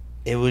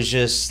it was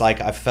just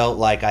like I felt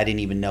like I didn't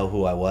even know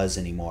who I was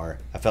anymore.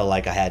 I felt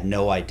like I had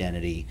no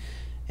identity.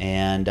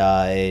 And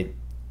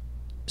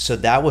so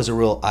that was a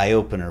real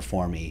eye-opener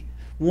for me.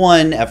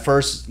 One, at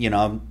first,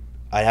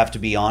 I'd have to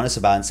be honest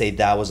about it and say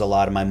that was a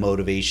lot of my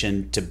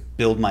motivation to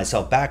build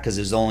myself back, because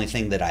it was the only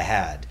thing that I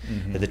had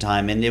at the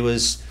time.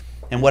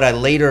 And what I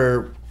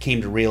later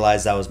came to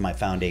realize, that was my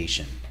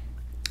foundation,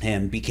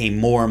 and became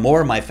more and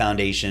more my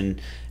foundation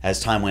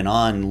as time went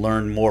on,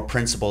 learned more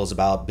principles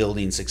about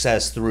building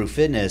success through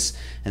fitness.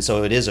 And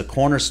so it is a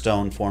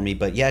cornerstone for me.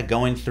 But yeah,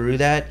 going through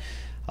that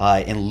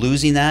and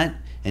losing that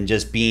and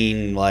just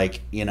being like,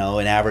 an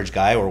average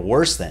guy or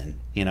worse than,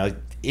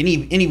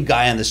 any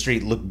guy on the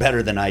street looked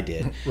better than I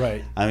did.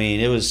 Right. I mean,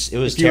 it was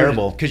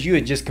terrible. Because you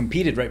had just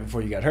competed right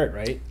before you got hurt,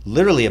 right?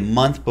 Literally a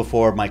month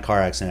before my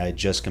car accident, I had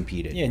just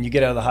competed. Yeah, and you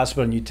get out of the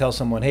hospital and you tell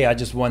someone, hey, I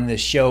just won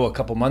this show a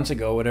couple months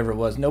ago, whatever it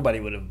was. Nobody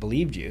would have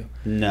believed you.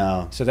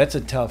 No. So that's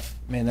a tough,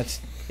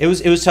 It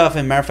was tough.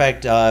 And matter of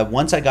fact,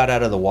 once I got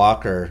out of the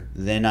walker,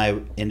 then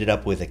I ended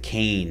up with a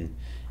cane.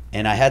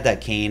 And I had that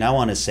cane, I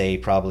want to say,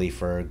 probably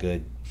for a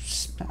good,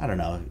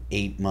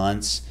 8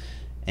 months.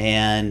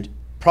 And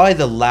probably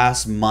the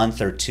last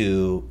month or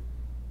two,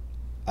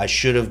 I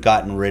should have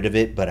gotten rid of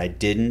it, but I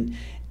didn't.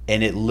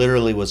 And it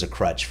literally was a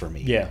crutch for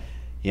me. Yeah.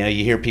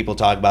 You hear people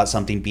talk about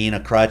something being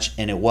a crutch,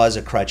 and it was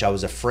a crutch. I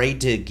was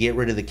afraid to get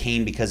rid of the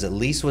cane, because at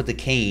least with the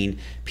cane,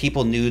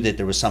 people knew that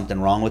there was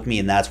something wrong with me,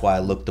 and that's why I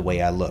looked the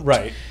way I looked.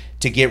 Right.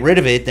 To get rid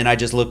of it, then I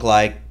just looked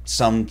like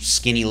some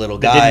skinny little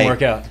guy.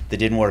 That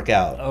didn't work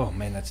out. Oh,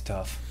 man, that's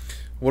tough.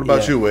 What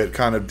about you, Whit?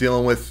 Kind of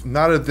dealing with,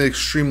 not at the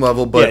extreme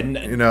level, but,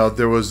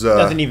 there was...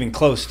 nothing even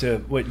close to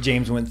what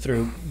James went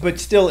through. But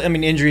still,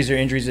 injuries are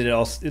injuries.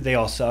 They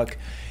all suck.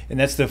 And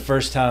that's the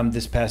first time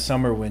this past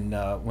summer when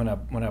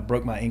I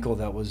broke my ankle.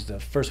 That was the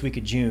first week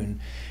of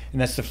June. And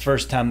that's the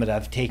first time that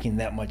I've taken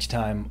that much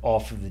time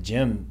off of the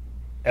gym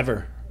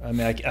ever.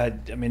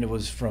 It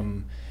was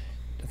from,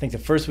 I think, the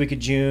first week of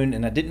June,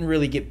 and I didn't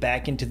really get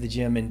back into the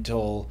gym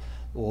until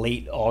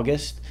late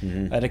August.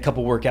 I had a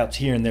couple workouts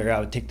here and there. I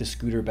would take the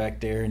scooter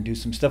back there and do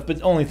some stuff, but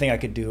the only thing I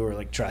could do were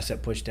like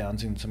tricep push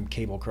downs and some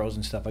cable curls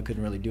and stuff. I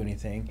couldn't really do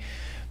anything.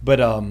 But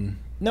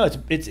no,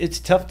 it's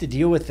tough to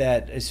deal with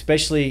that,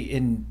 especially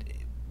in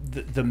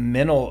the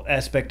mental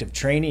aspect of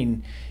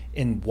training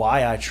and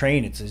why I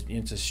train.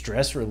 It's a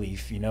stress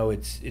relief.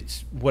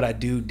 It's what I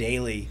do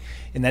daily,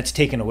 and that's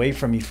taken away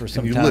from you for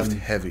some time. You lift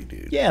heavy,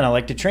 dude. Yeah, and I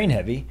like to train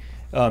heavy.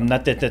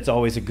 Not that that's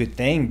always a good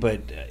thing,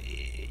 but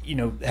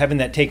having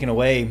that taken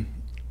away,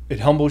 it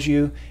humbles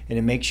you and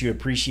it makes you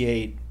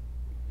appreciate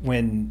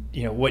when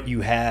what you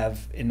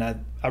have. And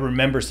I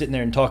remember sitting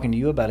there and talking to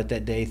you about it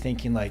that day,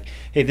 thinking like,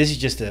 hey, this is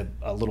just a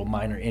little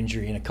minor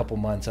injury. In a couple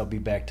months I'll be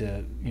back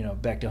to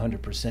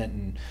 100%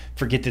 and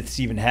forget that this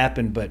even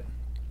happened. But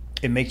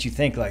it makes you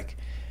think like,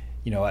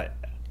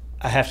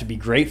 I have to be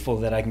grateful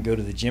that I can go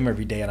to the gym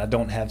every day and I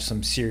don't have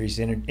some serious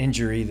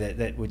injury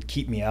that would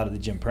keep me out of the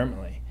gym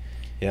permanently.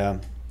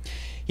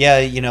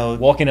 Yeah,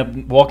 walking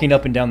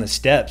up and down the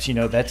steps,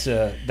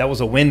 that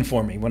was a win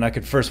for me. When I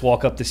could first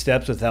walk up the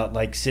steps without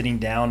like sitting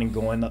down and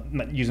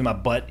going, using my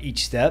butt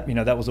each step,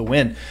 that was a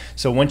win.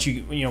 So once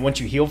you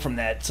heal from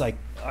that, it's like,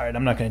 all right,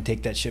 I'm not going to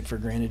take that shit for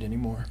granted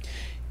anymore.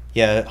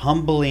 Yeah,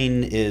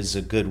 humbling is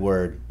a good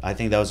word. I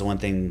think that was the one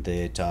thing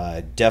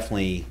that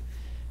definitely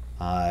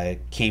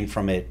came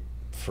from it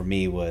for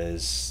me,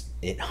 was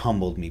it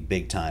humbled me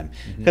big time,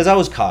 because I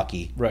was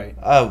cocky. Right.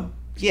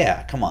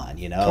 Yeah, come on,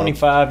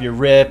 25, you're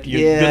ripped,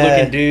 you're a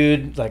good-looking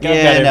dude. Like,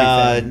 I've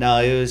got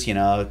everything.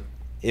 No,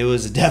 it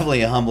was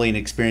definitely a humbling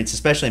experience.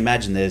 Especially,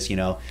 imagine this,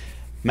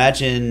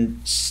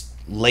 imagine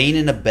laying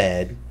in a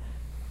bed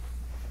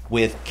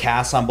with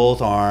casts on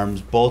both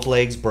arms, both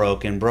legs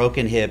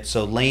broken hips,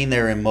 so laying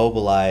there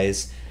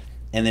immobilized,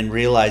 and then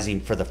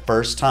realizing for the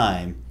first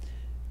time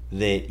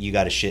that you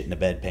got to shit in a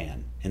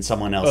bedpan and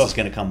someone else is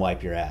going to come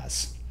wipe your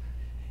ass.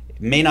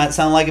 It may not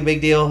sound like a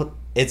big deal.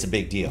 It's a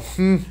big deal.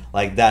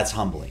 Like, that's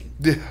humbling.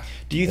 Yeah.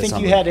 Do you That's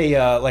think you had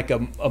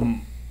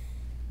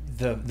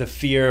the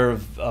fear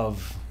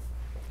of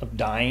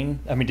dying?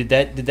 I mean, did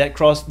that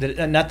cross?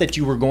 Not that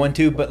you were going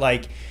to, but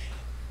like,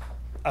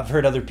 I've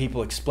heard other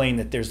people explain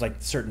that there's like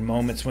certain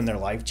moments when their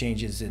life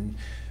changes, and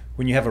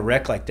when you have a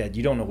wreck like that,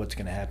 you don't know what's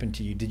going to happen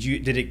to you.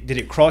 Did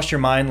it cross your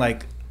mind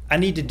like, I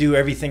need to do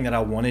everything that I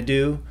want to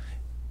do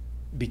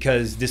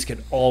because this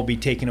could all be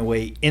taken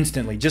away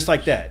instantly, just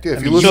like that? Yeah, I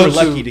mean, you were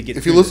lucky to get.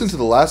 If you listen to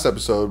the last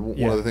episode, one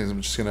Yeah. of the things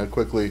I'm just going to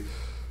quickly,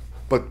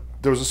 but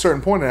there was a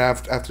certain point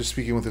after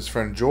speaking with his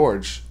friend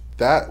George,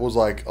 that was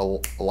like a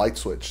light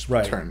switch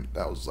Right. turn.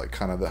 That was like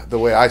kind of the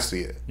way I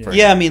see it. Yeah.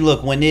 Yeah, I mean,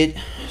 look,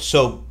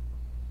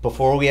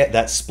 before we had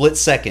that split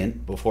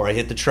second before I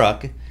hit the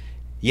truck,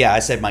 yeah, I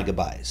said my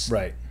goodbyes.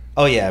 Right.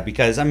 Oh yeah,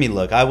 because I mean,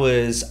 look, I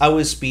was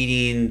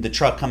speeding. The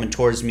truck coming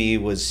towards me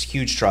was a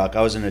huge truck.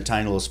 I was in a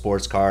tiny little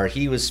sports car.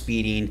 He was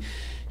speeding.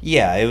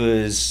 Yeah, it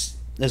was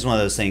one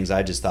of those things.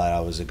 I just thought I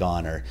was a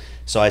goner.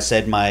 So I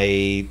said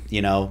my,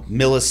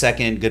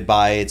 millisecond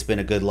goodbye. It's been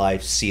a good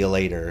life. See you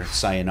later.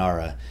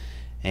 Sayonara.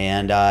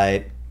 And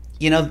I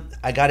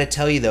got to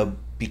tell you though,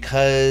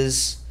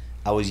 because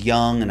I was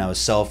young and I was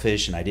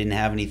selfish and I didn't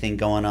have anything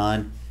going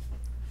on,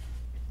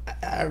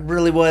 I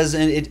really was,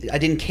 and I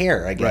didn't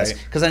care, I guess,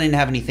 Right. because I didn't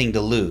have anything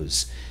to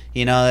lose.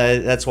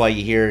 That's why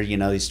you hear,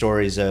 these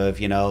stories of,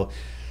 what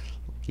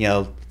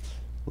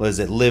is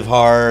it, live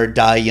hard,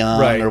 die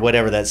young, Right. or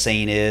whatever that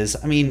saying is.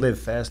 I mean, Live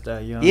fast, die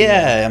young.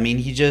 yeah, I mean,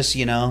 you just,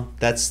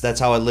 that's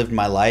how I lived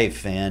my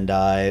life, and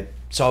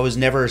so I was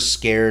never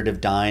scared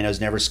of dying. I was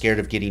never scared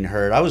of getting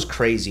hurt. I was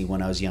crazy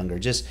when I was younger,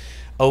 just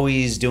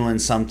always doing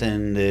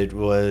something that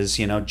was,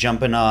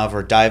 jumping off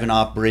or diving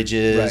off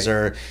bridges, Right.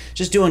 or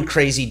just doing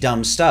crazy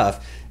dumb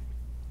stuff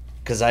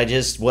because I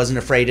just wasn't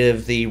afraid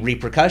of the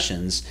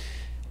repercussions.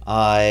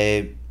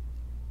 But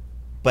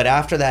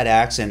after that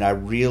accident, I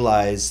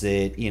realized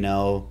that,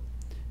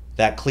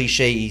 that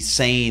cliche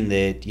saying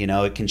that,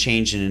 it can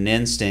change in an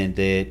instant,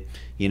 that,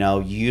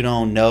 you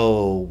don't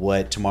know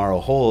what tomorrow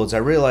holds. I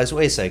realized,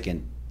 wait a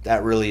second,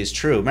 that really is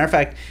true. Matter of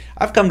fact,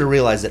 I've come to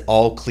realize that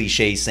all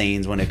cliche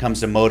sayings when it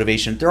comes to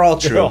motivation, they're all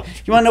true.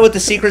 You want to know what the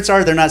secrets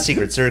are? They're not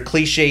secrets. They're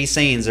cliche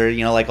sayings. They're,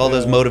 like all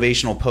those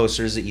motivational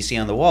posters that you see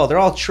on the wall. They're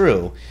all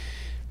true.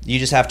 You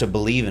just have to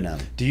believe in them.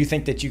 Do you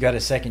think that you got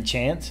a second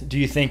chance? Do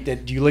you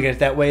look at it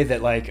that way,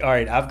 that like, all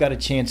right, I've got a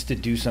chance to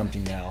do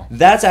something now?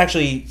 That's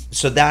actually,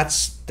 so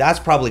that's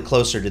probably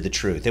closer to the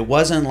truth. It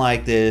wasn't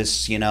like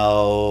this,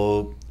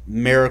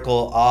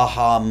 miracle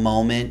aha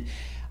moment.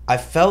 I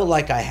felt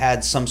like I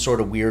had some sort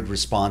of weird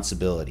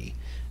responsibility.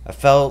 I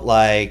felt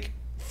like,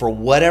 for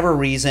whatever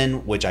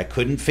reason, which I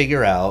couldn't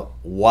figure out,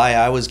 why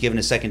I was given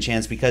a second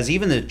chance, because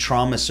even the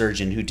trauma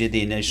surgeon who did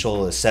the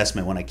initial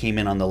assessment when I came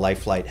in on the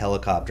life flight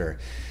helicopter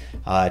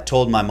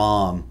told my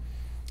mom,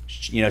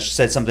 she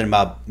said something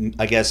about,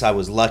 I guess I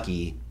was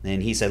lucky,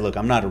 and he said, look,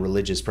 I'm not a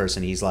religious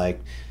person. He's like,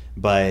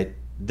 but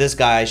this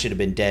guy should have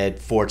been dead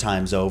 4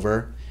 times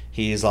over.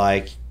 He's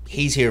like,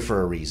 he's here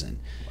for a reason.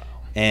 Wow.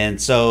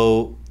 And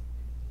so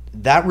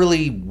that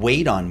really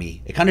weighed on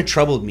me. It kind of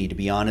troubled me, to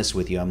be honest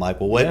with you. I'm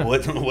like, well,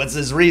 what's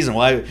this reason?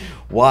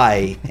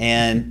 Why?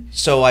 And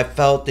so I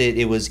felt that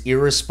it was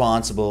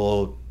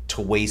irresponsible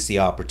to waste the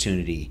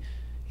opportunity.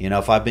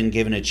 If I've been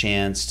given a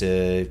chance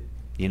to,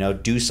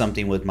 do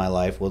something with my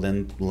life, well,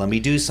 then let me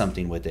do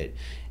something with it.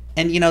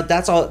 And,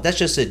 that's all. That's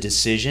just a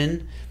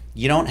decision.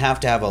 You don't have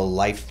to have a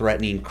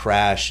life-threatening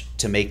crash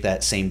to make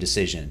that same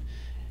decision.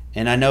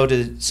 And I know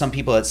to some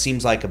people it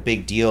seems like a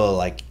big deal.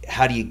 Like,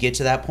 how do you get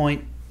to that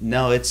point?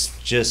 No, it's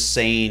just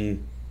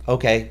saying,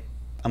 okay,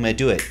 I'm going to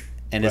do it.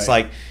 And it's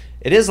like,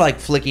 it is like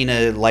flicking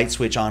a light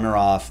switch on or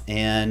off.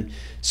 And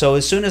so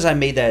as soon as I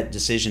made that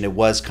decision, it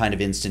was kind of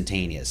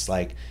instantaneous.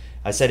 Like,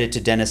 I said it to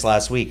Dennis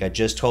last week. I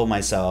just told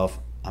myself,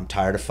 I'm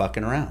tired of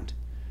fucking around.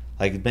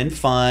 Like, it's been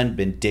fun,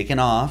 been dicking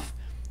off,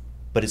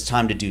 but it's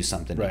time to do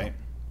something. Right.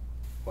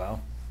 Wow.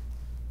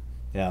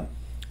 Yeah.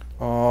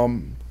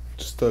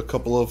 Just a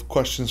couple of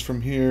questions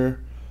from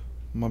here.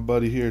 My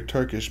buddy here,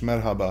 Turkish,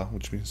 merhaba,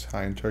 which means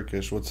hi in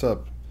Turkish. What's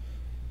up?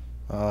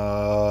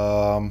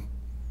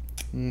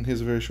 Here's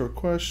a very short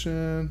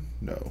question.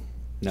 No.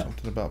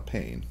 Something about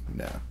pain.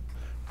 No.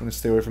 I'm going to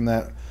stay away from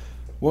that.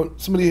 What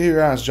somebody here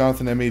asked,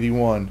 Jonathan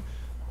M81,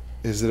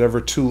 is it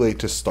ever too late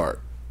to start?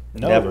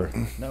 No.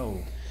 Never.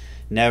 No.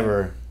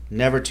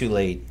 Never too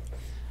late.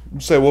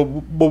 Say, well,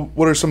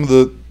 what are some of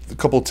the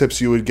couple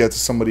tips you would get to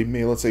somebody?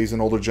 Maybe let's say he's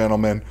an older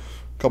gentleman.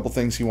 Couple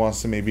things he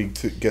wants to maybe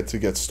to get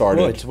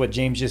started. Well, it's what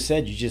James just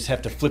said. You just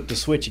have to flip the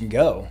switch and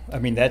go. I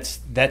mean,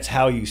 that's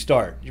how you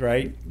start,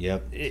 right?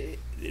 Yep.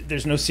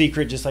 There's no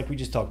secret, just like we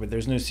just talked about.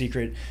 There's no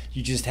secret.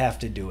 You just have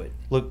to do it.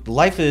 Look,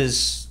 life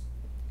is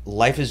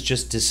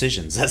just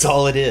decisions. That's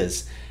all it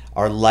is.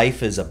 Our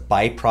life is a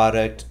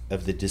byproduct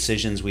of the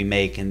decisions we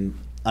make, and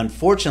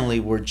unfortunately,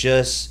 we're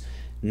just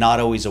not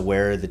always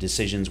aware of the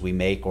decisions we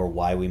make or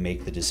why we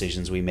make the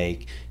decisions we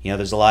make.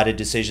 There's a lot of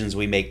decisions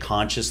we make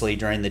consciously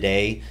during the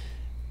day,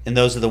 and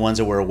those are the ones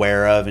that we're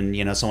aware of. And,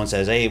 you know, someone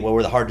says, hey, what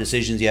were the hard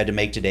decisions you had to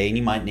make today? And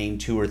you might name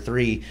 2 or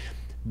 3.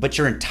 But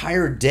your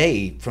entire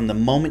day, from the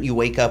moment you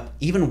wake up,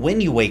 even when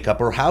you wake up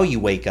or how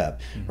you wake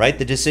up, right?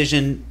 The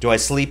decision, do I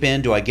sleep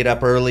in? Do I get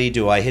up early?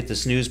 Do I hit the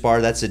snooze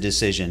bar? That's a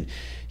decision.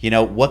 You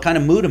know, what kind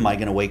of mood am I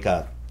going to wake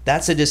up?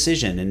 That's a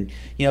decision. And,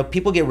 you know,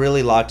 people get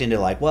really locked into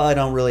like, well, I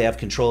don't really have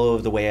control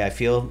over the way I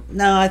feel.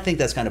 No, I think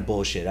that's kind of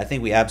bullshit. I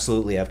think we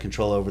absolutely have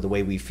control over the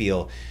way we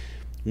feel.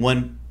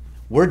 When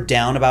we're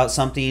down about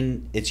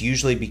something, it's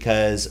usually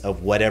because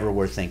of whatever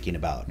we're thinking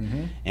about.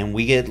 And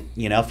we get,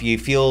 you know, if you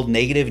feel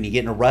negative and you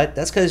get in a rut,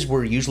 that's because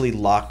we're usually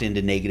locked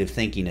into negative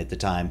thinking at the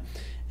time.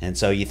 And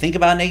so you think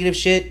about negative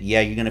shit, yeah,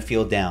 you're going to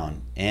feel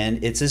down.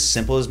 And it's as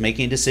simple as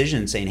making a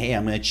decision, saying, hey,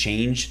 I'm going to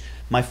change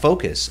my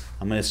focus.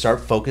 I'm going to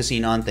start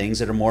focusing on things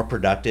that are more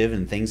productive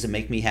and things that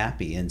make me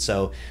happy. And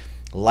so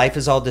life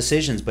is all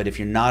decisions, but if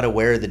you're not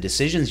aware of the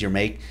decisions you're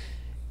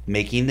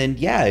making, then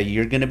yeah,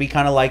 you're going to be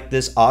kind of like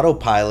this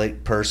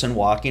autopilot person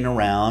walking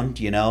around,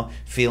 you know,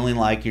 feeling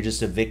like you're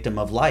just a victim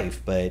of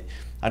life. But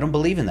I don't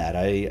believe in that.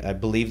 I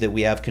believe that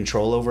we have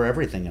control over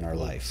everything in our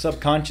life.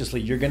 Subconsciously,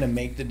 you're going to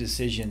make the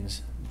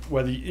decisions,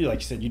 whether you, like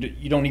you said,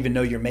 you don't even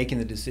know you're making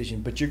the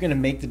decision, but you're going to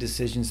make the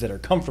decisions that are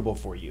comfortable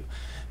for you,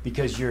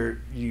 because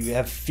you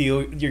have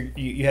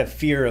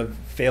fear of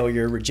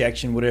failure,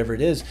 rejection, whatever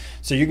it is.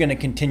 So you're going to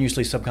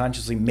continuously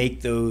subconsciously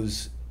make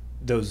those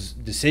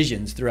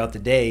decisions throughout the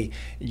day.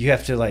 You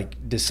have to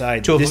like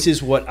decide, this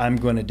is what I'm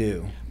going to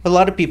do. A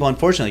lot of people,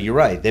 unfortunately, you're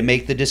right, they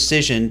make the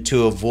decision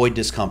to avoid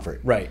discomfort.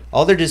 Right.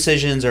 All their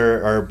decisions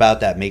are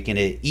about that, making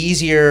it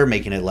easier,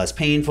 making it less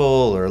painful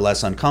or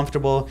less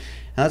uncomfortable.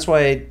 And that's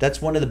why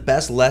that's one of the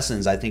best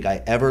lessons I think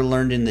I ever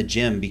learned in the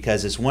gym,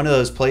 because it's one of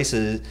those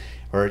places,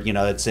 or, you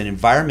know, it's an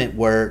environment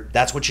where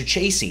that's what you're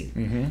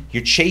chasing.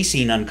 You're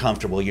chasing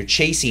uncomfortable, you're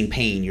chasing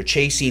pain, you're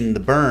chasing the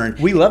burn.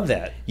 We love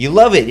that. You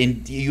love it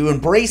and you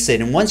embrace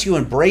it. And once you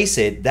embrace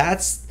it,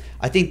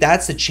 I think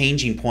that's the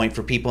changing point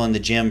for people in the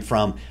gym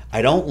from,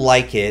 I don't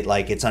like it,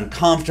 like it's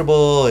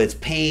uncomfortable, it's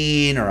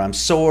pain, or I'm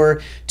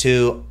sore,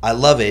 to I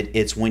love it.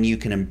 It's when you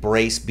can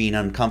embrace being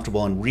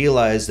uncomfortable and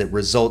realize that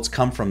results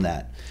come from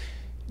that.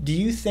 Do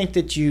you think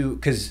that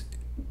because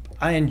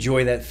I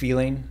enjoy that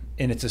feeling,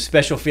 and it's a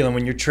special feeling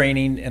when you're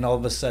training and all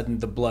of a sudden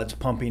the blood's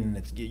pumping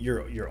and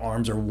your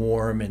arms are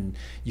warm and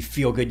you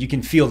feel good. You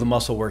can feel the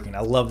muscle working.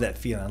 I love that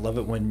feeling. I love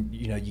it when,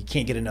 you know, you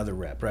can't get another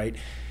rep, right?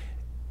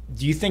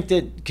 Do you think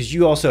that, because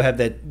you also have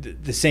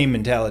the same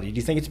mentality, do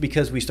you think it's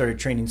because we started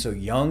training so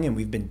young and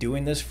we've been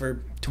doing this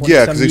for 20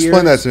 Yeah, some because years?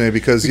 explain that to me,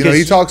 because you know,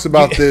 he talks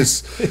about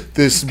this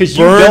burning, you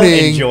don't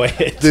enjoy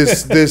it.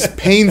 this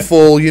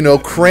painful, you know,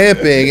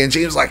 cramping, and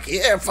James like,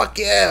 yeah, fuck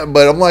yeah,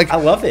 but I'm like, I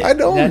love it. I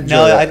don't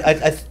enjoy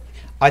that.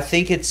 I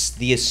think it's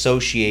the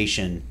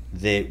association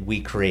that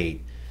we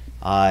create.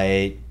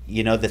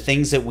 You know, the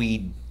things that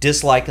we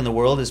dislike in the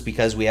world is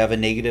because we have a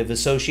negative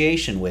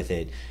association with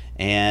it.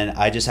 And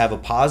I just have a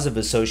positive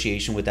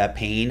association with that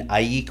pain.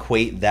 I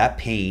equate that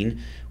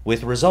pain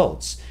with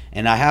results.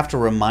 And I have to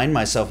remind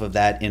myself of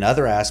that in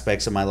other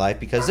aspects of my life,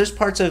 because there's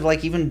parts of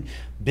like even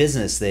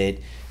business that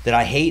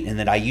I hate and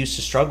that I used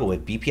to struggle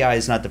with. BPI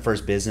is not the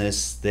first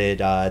business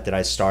that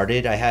I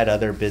started. I had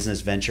other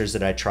business ventures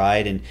that I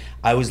tried, and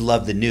I always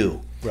loved the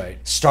new. Right.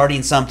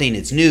 Starting something,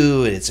 it's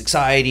new, it's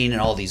exciting,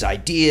 and all these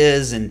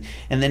ideas, and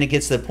then it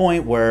gets to the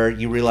point where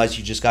you realize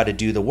you just got to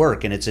do the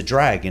work, and it's a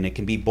drag, and it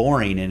can be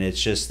boring, and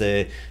it's just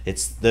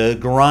the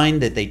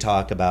grind that they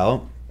talk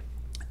about.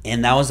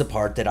 And that was the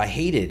part that I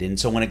hated. And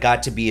so when it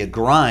got to be a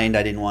grind,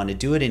 I didn't want to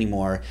do it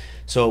anymore.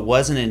 So it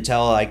wasn't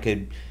until I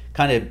could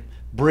kind of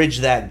bridge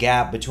that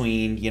gap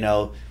between, you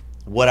know,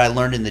 what I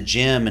learned in the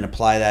gym and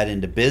apply that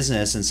into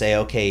business and say,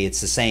 okay,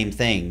 it's the same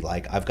thing.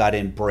 Like, I've got to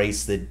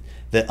embrace the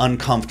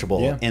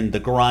uncomfortable, and the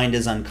grind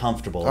is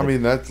uncomfortable. I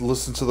mean,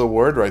 listen to the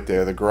word right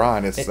there, the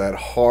grind. It's that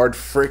hard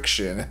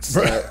friction. It's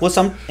that. Well,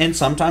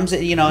 sometimes,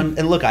 you know,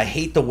 and look, I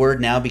hate the word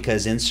now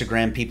because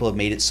Instagram people have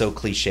made it so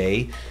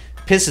cliche.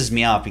 Pisses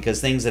me off because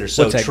things that are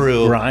so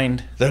true.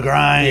 Grind. The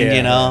grind,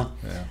 you know.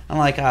 Yeah. I'm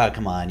like,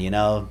 come on, you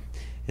know.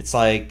 It's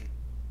like,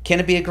 can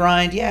it be a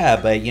grind? Yeah,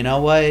 but you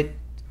know what?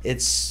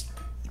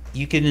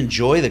 You can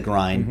enjoy the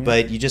grind,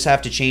 but you just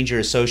have to change your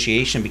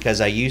association,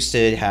 because I used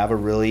to have a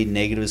really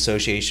negative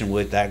association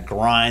with that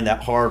grind,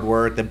 that hard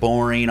work, the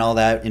boring, all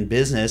that in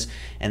business,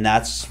 and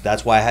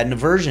that's why I had an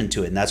aversion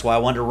to it, and that's why I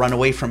wanted to run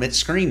away from it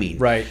screaming,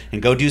 right,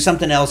 and go do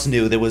something else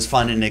new that was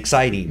fun and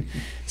exciting.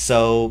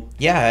 So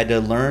yeah, I had to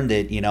learn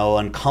that, you know,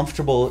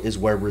 uncomfortable is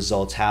where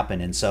results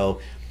happen. And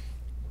so,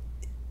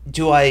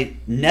 do I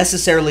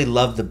necessarily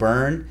love the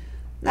burn?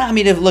 No, I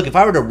mean, if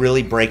I were to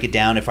really break it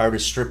down, if I were to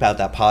strip out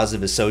that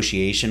positive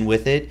association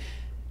with it,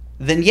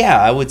 then yeah,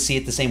 I would see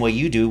it the same way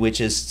you do, which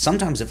is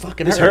sometimes it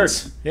fucking hurts. It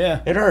hurts.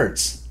 Yeah. It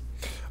hurts.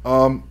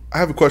 I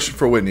have a question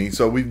for Whitney.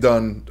 So we've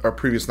done our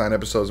previous 9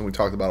 episodes and we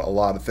talked about a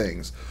lot of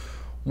things.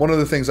 One of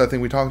the things I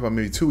think we talked about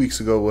maybe 2 weeks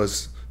ago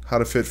was how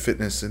to fit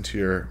fitness into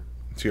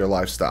your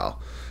lifestyle.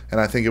 And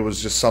I think it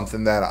was just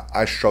something that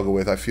I struggle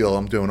with. I feel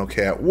I'm doing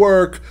okay at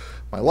work.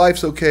 My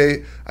life's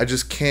okay. I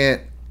just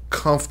can't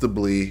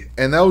comfortably,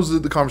 and that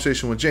was the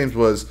conversation with James,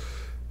 was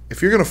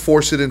if you're going to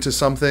force it into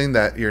something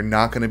that you're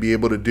not going to be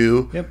able to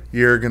do,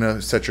 you're going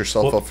to set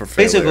yourself up for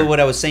failure. Basically what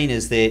I was saying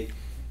is that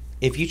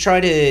if you try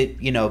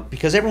to,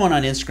 because everyone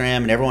on Instagram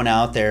and everyone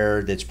out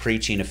there that's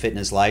preaching a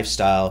fitness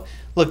lifestyle,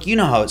 look, you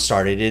know how it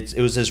started. It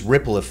was this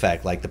ripple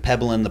effect, like the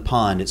pebble in the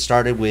pond. It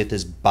started with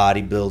this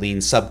bodybuilding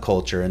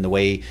subculture and the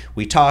way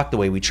we talk, the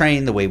way we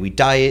train, the way we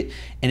diet,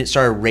 and it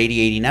started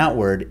radiating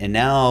outward. And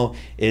now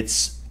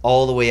it's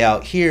all the way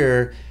out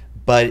here,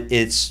 but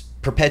it's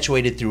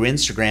perpetuated through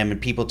Instagram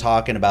and people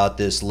talking about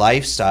this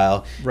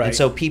lifestyle. Right. And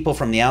so people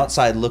from the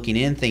outside looking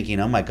in thinking,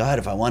 oh my God,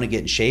 if I want to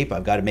get in shape,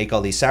 I've got to make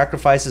all these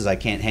sacrifices. I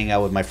can't hang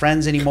out with my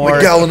friends anymore.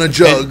 A gallon of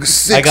jug,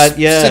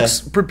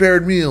 six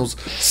prepared meals,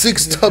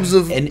 6 tubs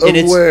of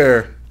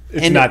wear.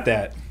 It's not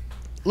that.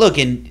 Look,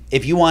 and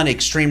if you want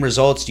extreme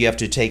results, do you have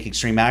to take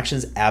extreme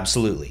actions?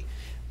 Absolutely.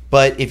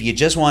 But if you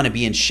just want to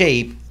be in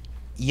shape,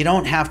 you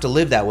don't have to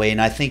live that way.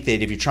 And I think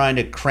that if you're trying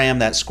to cram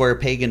that square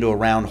peg into a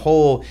round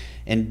hole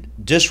and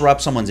disrupt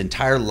someone's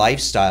entire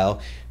lifestyle,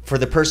 for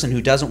the person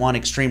who doesn't want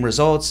extreme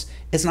results,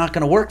 it's not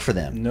going to work for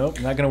them. Nope,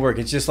 not going to work.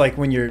 It's just like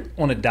when you're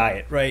on a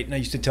diet, right? And I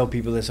used to tell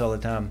people this all the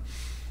time.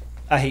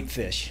 I hate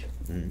fish.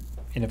 Mm-hmm.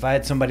 And if I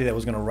had somebody that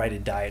was going to write a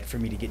diet for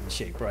me to get in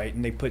shape, right,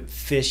 and they put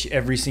fish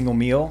every single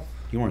meal,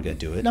 you weren't going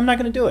to do it. I'm not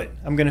going to do it.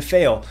 I'm going to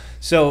fail.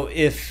 So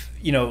if,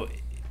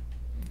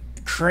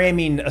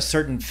 cramming a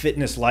certain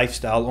fitness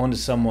lifestyle onto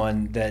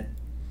someone that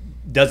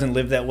doesn't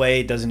live that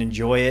way, doesn't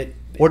enjoy it,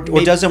 or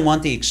doesn't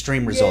want the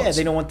extreme results. Yeah,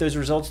 they don't want those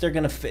results. They're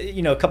going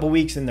to, a couple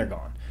weeks and they're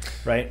gone,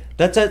 right?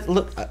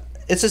 Look,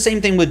 it's the same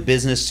thing with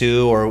business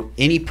too, or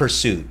any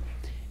pursuit.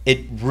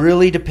 It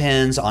really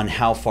depends on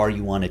how far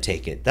you want to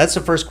take it. That's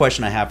the first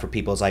question I have for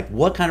people. Is like,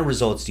 what kind of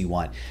results do you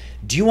want?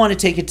 Do you want to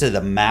take it to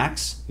the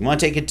max? You want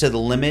to take it to the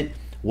limit?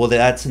 Well,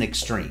 that's an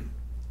extreme.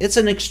 It's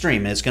an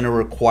extreme, and it's going to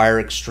require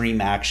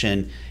extreme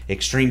action,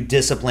 extreme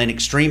discipline,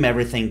 extreme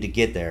everything to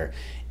get there.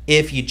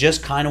 If you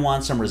just kind of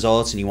want some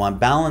results and you want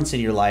balance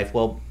in your life,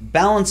 well,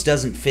 balance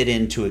doesn't fit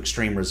into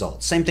extreme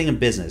results. Same thing in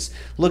business.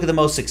 Look at the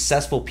most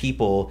successful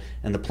people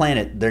on the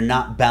planet. They're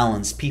not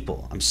balanced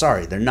people. I'm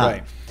sorry, they're not.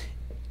 Right.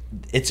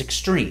 It's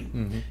extreme.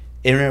 Mm-hmm.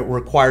 And it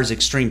requires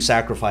extreme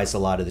sacrifice a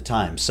lot of the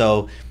time.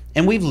 So,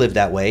 and we've lived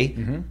that way.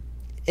 Mm-hmm.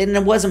 And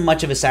it wasn't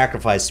much of a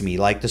sacrifice to me.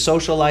 Like the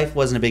social life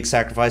wasn't a big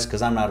sacrifice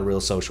because I'm not a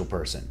real social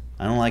person.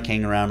 I don't like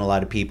hanging around a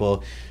lot of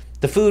people.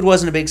 The food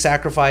wasn't a big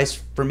sacrifice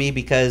for me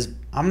because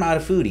I'm not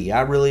a foodie.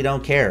 I really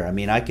don't care. I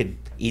mean, I could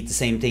eat the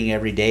same thing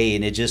every day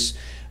and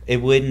it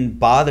wouldn't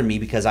bother me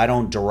because I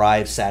don't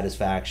derive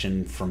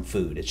satisfaction from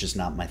food. It's just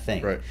not my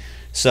thing. Right.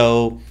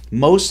 So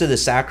most of the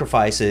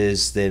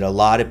sacrifices that a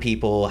lot of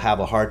people have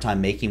a hard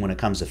time making when it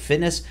comes to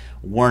fitness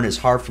weren't as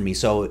hard for me.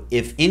 So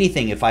if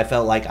anything, if I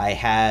felt like I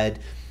had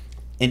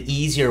an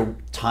easier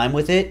time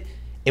with it,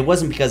 it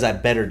wasn't because I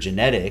have better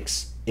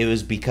genetics. It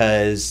was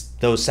because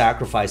those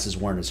sacrifices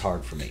weren't as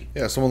hard for me.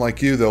 Yeah, someone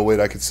like you, though,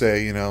 Wade, I could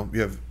say, you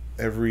have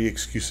every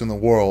excuse in the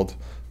world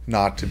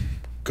not to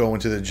go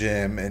into the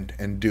gym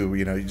and do.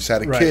 You just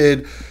had a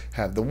kid,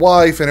 had the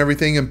wife and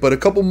everything. But a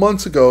couple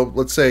months ago,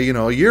 let's say,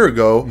 a year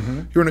ago,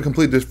 you were in a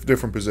completely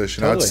different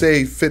position. Totally. I'd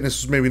say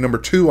fitness was maybe number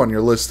 2 on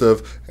your list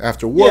of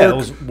after work. Yeah, it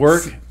was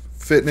work,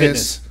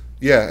 fitness.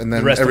 Yeah, and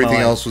then everything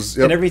else was...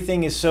 Yep. And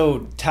everything is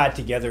so tied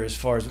together as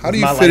far as... How do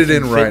you fit it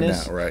in right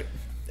now, right?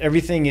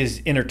 Everything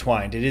is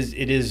intertwined. It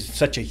is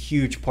such a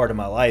huge part of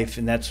my life,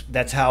 and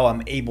that's how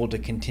I'm able to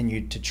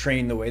continue to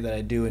train the way that I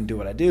do and do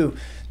what I do,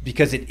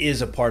 because it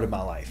is a part of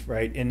my life,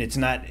 right? And it's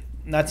not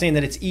saying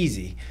that it's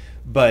easy,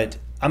 but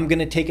I'm going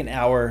to take an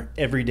hour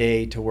every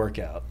day to work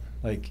out.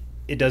 Like,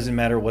 it doesn't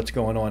matter what's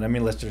going on. I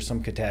mean, unless there's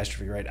some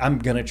catastrophe, right? I'm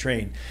going to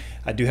train.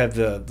 I do have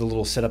the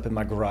little setup in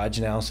my garage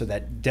now, so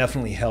that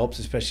definitely helps,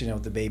 especially now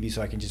with the baby,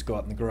 so I can just go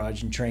out in the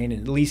garage and train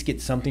and at least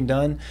get something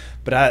done.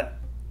 But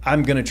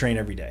I'm going to train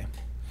every day.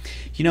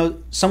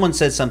 Someone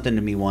said something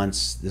to me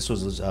once. This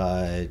was,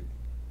 10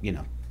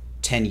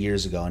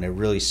 years ago, and it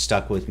really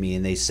stuck with me.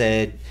 And they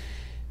said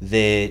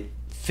that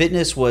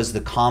fitness was the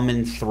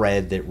common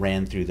thread that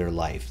ran through their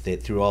life,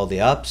 that through all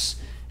the ups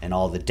and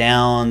all the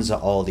downs,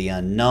 all the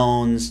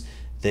unknowns,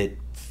 that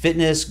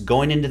fitness,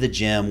 going into the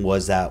gym,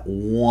 was that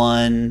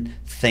one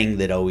thing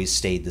that always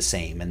stayed the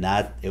same, and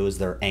that it was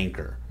their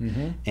anchor.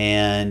 Mm-hmm.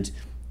 And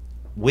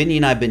Whitney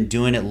and I have been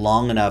doing it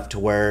long enough to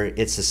where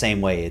it's the same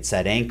way. It's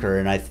that anchor.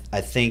 And I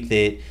think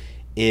that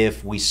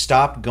if we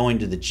stopped going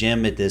to the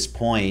gym at this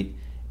point,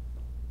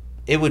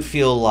 it would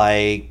feel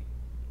like,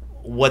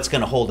 what's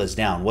going to hold us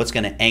down? What's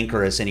going to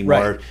anchor us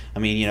anymore? Right. I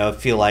mean, I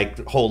feel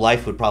like whole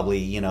life would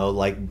probably,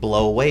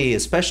 blow away,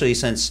 especially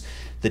since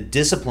the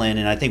discipline.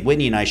 And I think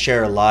Whitney and I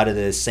share a lot of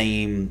the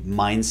same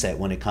mindset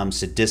when it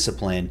comes to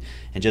discipline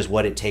and just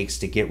what it takes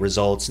to get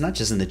results, not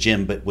just in the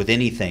gym, but with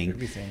anything.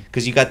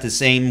 Because you got the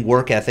same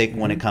work ethic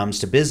when it comes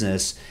to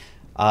business.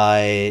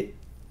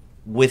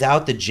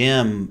 Without the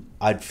gym,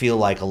 I'd feel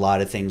like a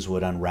lot of things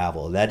would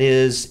unravel.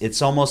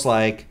 It's almost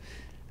like,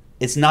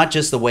 it's not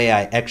just the way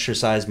I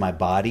exercise my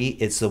body,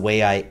 it's the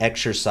way I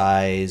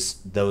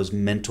exercise those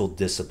mental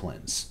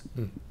disciplines.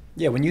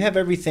 Yeah, when you have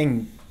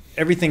everything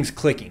everything's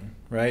clicking,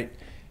 right?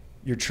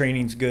 Your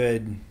training's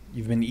good.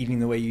 You've been eating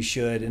the way you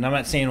should. And I'm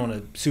not saying on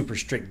a super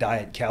strict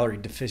diet, calorie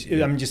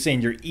deficient. I'm just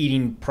saying you're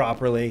eating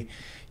properly.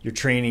 You're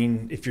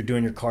training. If you're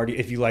doing your cardio,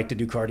 if you like to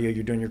do cardio,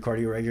 you're doing your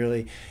cardio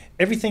regularly.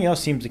 Everything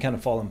else seems to kind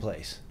of fall in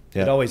place.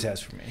 Yeah. It always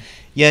has for me.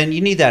 Yeah, and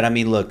you need that. I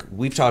mean, look,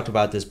 we've talked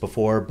about this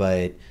before,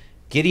 but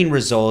getting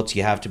results,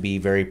 you have to be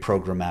very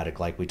programmatic,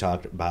 like we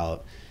talked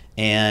about.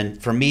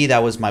 And for me,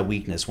 that was my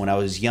weakness. When I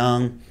was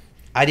young,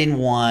 I didn't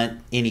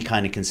want any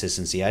kind of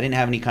consistency. I didn't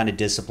have any kind of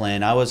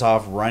discipline. I was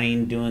off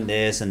running, doing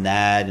this and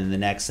that and the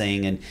next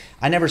thing. And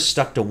I never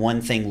stuck to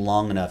one thing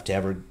long enough to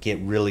ever get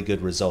really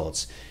good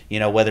results. You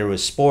know, whether it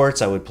was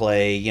sports, I would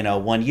play,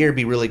 1 year,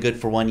 be really good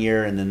for 1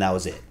 year, and then that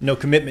was it. No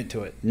commitment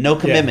to it. No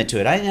commitment to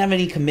it. I didn't have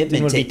any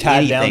commitment to be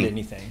tied down to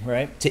anything,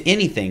 right? To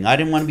anything. I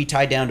didn't want to be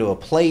tied down to a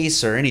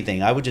place or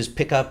anything. I would just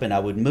pick up and I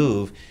would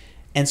move.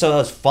 And so that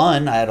was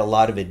fun. I had a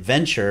lot of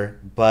adventure,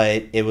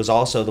 but it was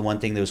also the one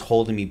thing that was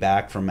holding me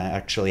back from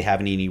actually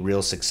having any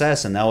real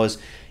success. And that was,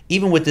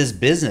 even with this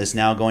business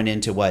now going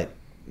into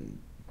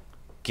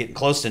getting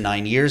close to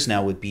 9 years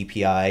now with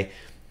BPI,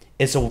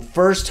 it's the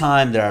first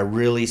time that I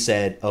really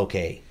said,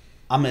 okay,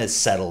 I'm going to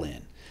settle in.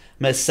 I'm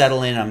going to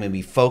settle in. I'm going to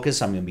be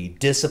focused. I'm going to be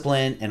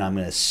disciplined, and I'm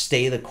going to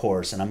stay the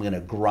course, and I'm going to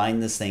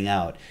grind this thing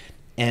out.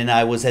 And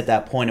I was at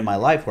that point in my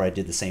life where I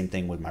did the same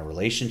thing with my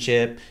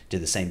relationship,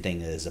 did the same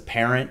thing as a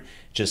parent,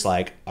 just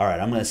like, all right,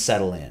 I'm going to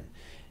settle in.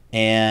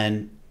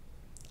 And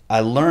I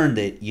learned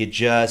that you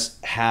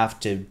just have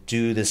to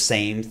do the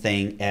same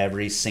thing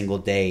every single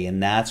day.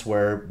 And that's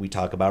where we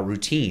talk about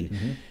routine.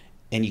 Mm-hmm.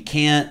 And you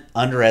can't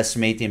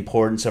underestimate the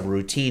importance of a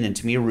routine. And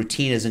to me, a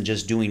routine isn't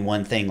just doing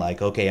one thing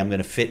like, okay, I'm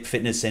going to fit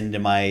fitness into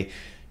my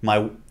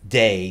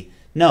day.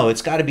 No,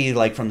 it's got to be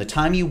like from the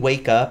time you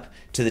wake up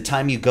to the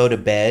time you go to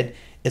bed.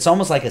 It's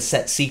almost like a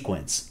set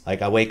sequence.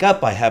 Like I wake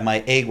up, I have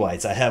my egg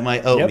whites, I have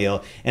my oatmeal.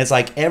 Yep. And it's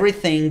like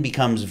everything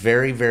becomes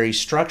very, very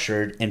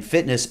structured, and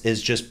fitness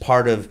is just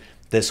part of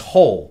this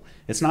whole.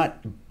 It's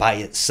not by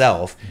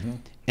itself. Mm-hmm.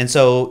 And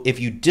so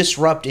if you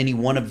disrupt any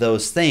one of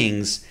those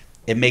things,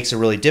 it makes it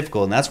really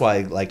difficult. And that's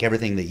why, like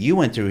everything that you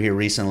went through here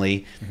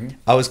recently, mm-hmm.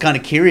 I was kind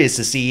of curious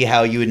to see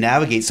how you would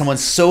navigate someone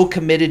so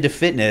committed to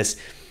fitness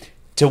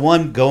to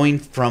one going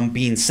from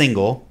being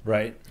single,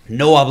 right,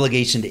 no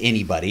obligation to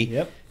anybody,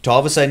 yep, to all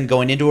of a sudden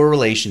going into a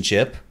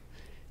relationship,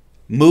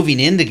 moving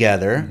in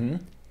together, mm-hmm.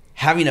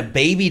 having a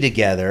baby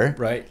together.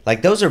 Right.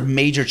 Like those are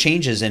major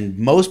changes. And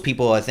most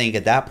people, I think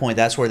at that point,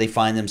 that's where they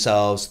find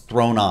themselves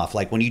thrown off.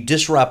 Like when you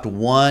disrupt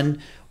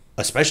one,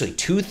 especially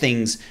two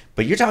things,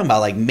 but you're talking about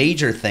like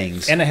major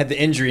things. And I had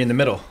the injury in the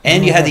middle.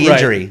 And you had the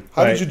injury. Right.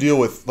 How did you deal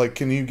with, like,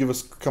 can you give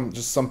us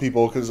just some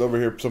people, because over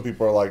here some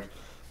people are like,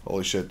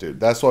 holy shit, dude.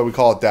 That's why we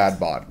call it dad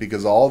bod,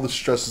 because all the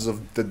stresses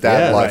of the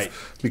dad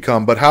life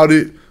become. But how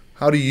do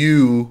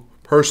you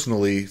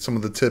personally, some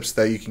of the tips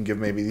that you can give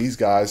maybe these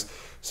guys,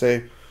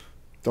 say,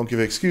 don't give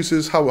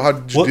excuses. How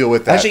did you deal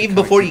with that? Actually, even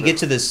before you get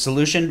to the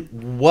solution,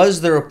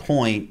 was there a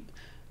point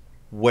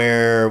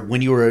where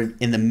when you were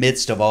in the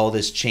midst of all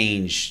this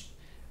change,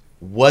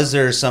 was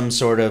there some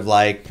sort of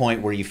like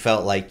point where you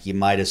felt like you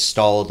might have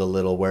stalled a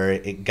little, where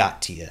it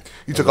got to you?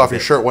 You took off your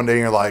shirt one day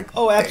and you're like,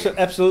 oh,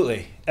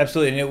 absolutely.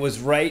 And it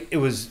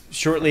was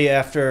shortly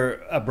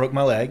after I broke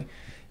my leg,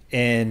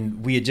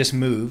 and we had just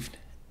moved,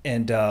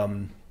 and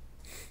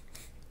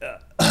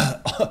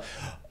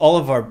all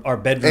of our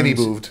bedrooms. And he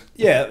moved.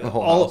 Yeah,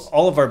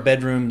 all of our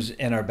bedrooms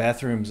and our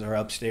bathrooms are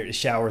upstairs.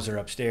 Showers are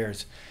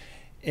upstairs,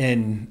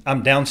 and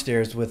I'm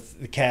downstairs with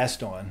the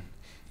cast on,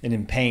 and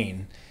in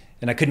pain,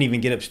 and I couldn't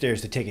even get upstairs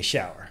to take a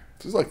shower.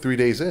 This is like 3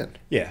 days in.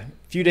 Yeah,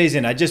 a few days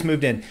in. I just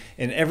moved in,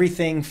 and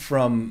everything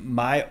from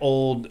my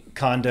old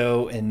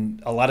condo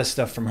and a lot of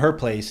stuff from her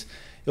place,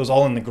 it was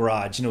all in the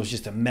garage, and it was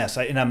just a mess.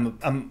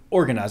 I'm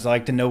organized. I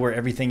like to know where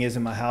everything is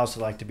in my house.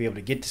 I like to be able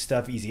to get to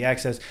stuff, easy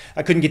access.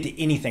 I couldn't get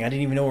to anything. I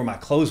didn't even know where my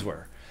clothes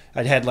were.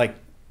 I'd had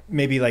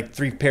maybe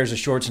 3 pairs of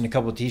shorts and a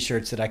couple of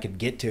t-shirts that I could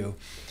get to,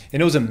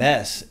 and it was a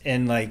mess.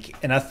 And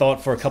I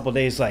thought for a couple of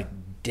days, like,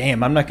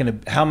 damn,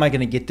 how am I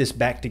gonna get this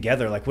back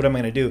together? Like, what am I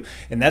gonna do?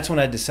 And that's when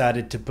I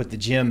decided to put the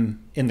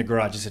gym in the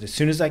garage. I said, as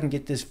soon as I can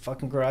get this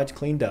fucking garage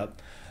cleaned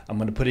up, I'm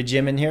going to put a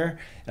gym in here.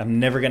 I'm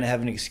never going to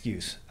have an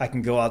excuse. I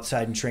can go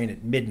outside and train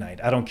at midnight.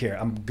 I don't care.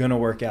 I'm going to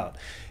work out.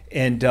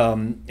 And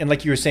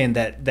like you were saying,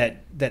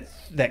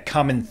 that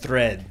common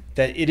thread,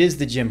 that it is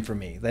the gym for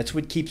me. That's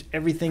what keeps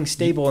everything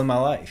stable in my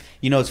life.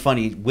 You know, it's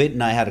funny. Whit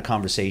and I had a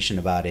conversation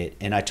about it,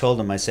 and I told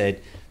him, I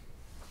said,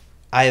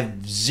 I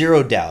have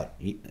zero doubt.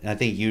 I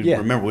think you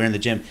remember we were in the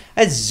gym.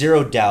 I had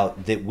zero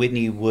doubt that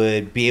Whitney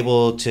would be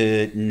able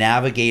to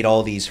navigate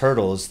all these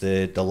hurdles,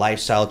 the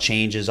lifestyle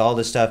changes, all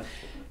this stuff,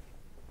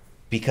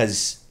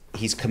 because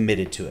he's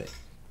committed to it.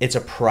 It's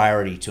a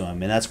priority to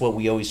him. And that's what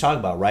we always talk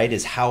about, right?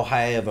 Is how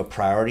high of a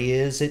priority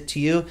is it to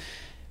you?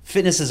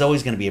 Fitness is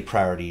always going to be a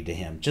priority to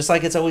him. Just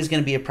like it's always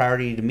going to be a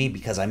priority to me,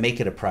 because I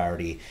make it a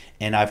priority.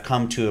 And I've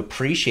come to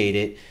appreciate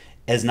it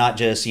as not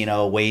just,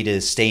 a way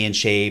to stay in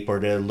shape or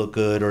to look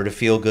good or to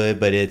feel good,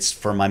 but it's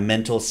for my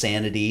mental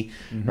sanity,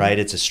 mm-hmm. right?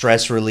 It's a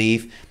stress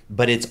relief,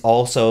 but it's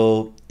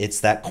also it's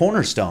that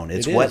cornerstone.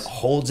 It's what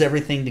holds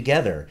everything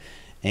together.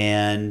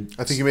 And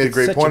I think you made a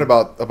great point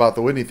about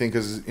the Whitney thing,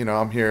 because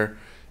I'm here,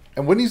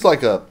 and Whitney's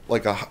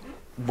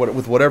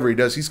with whatever he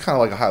does, he's kind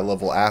of like a high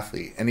level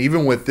athlete, and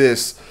even with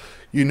this,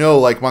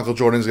 like Michael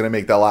Jordan's going to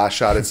make that last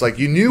shot. It's like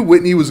you knew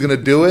Whitney was going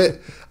to do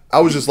it. I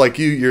was just like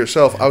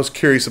yourself. I was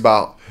curious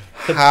about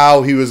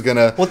how he was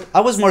gonna. Well,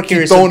 I was more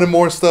curious. Throwing in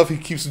more stuff. He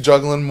keeps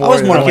juggling more. I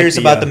was more curious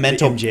about the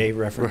mental MJ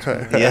reference.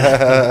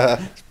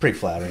 Yeah, it's pretty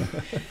flattering.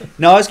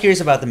 No, I was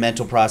curious about the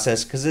mental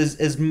process, because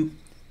as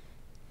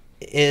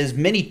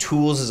many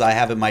tools as I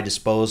have at my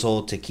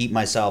disposal to keep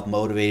myself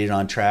motivated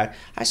on track,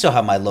 I still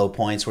have my low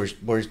points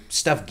where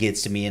stuff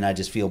gets to me and I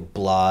just feel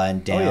blah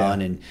and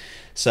down, and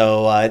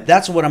so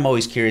that's what I'm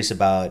always curious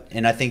about.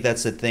 And I think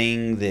that's the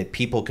thing that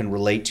people can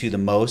relate to the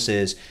most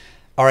is,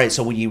 all right,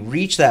 so when you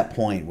reach that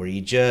point where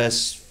you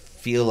just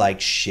feel like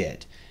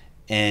shit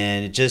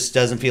and it just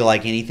doesn't feel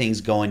like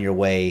anything's going your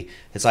way,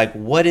 it's like,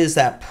 what is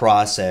that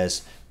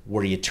process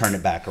where you turn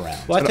it back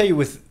around? Well, I tell you,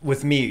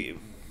 with me,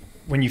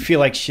 when you feel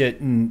like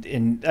shit,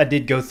 and I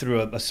did go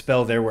through a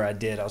spell there where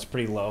I was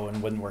pretty low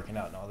and wasn't working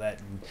out and all that.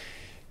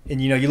 And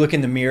you look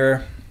in the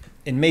mirror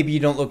and maybe you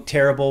don't look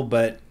terrible,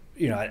 but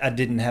I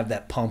didn't have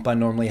that pump I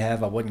normally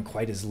have. I wasn't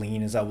quite as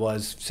lean as I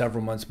was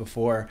several months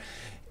before.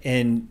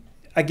 And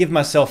I give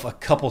myself a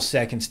couple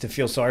seconds to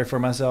feel sorry for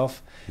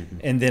myself,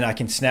 and then I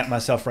can snap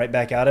myself right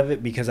back out of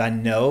it, because I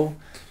know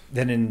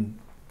that in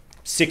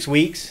 6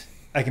 weeks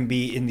I can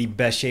be in the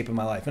best shape of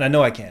my life, and I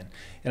know I can.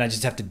 And I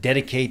just have to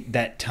dedicate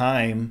that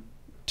time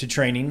to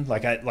training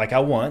like I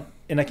want,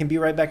 and I can be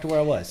right back to where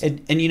I was.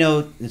 And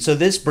so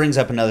this brings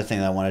up another thing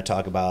that I want to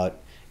talk about,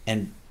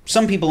 and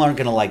some people aren't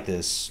going to like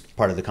this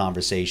part of the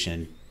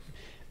conversation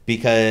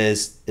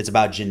because it's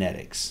about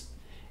genetics.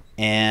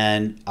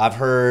 And I've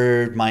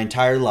heard my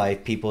entire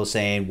life people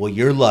saying, well,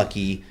 you're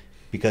lucky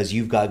because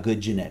you've got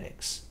good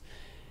genetics.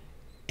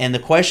 And the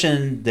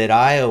question that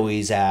I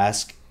always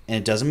ask, and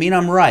it doesn't mean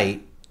I'm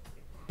right,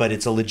 but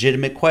it's a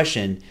legitimate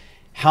question,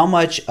 how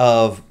much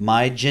of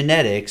my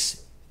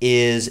genetics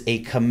is a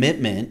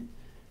commitment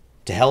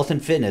to health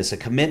and fitness, a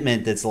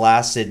commitment that's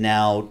lasted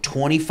now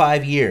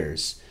 25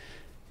 years?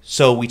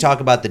 So we talk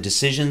about the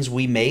decisions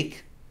we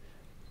make.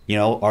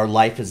 Our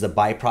life is the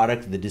byproduct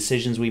of the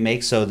decisions we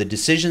make. So the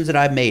decisions that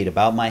I've made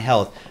about my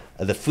health,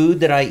 the food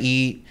that I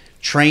eat,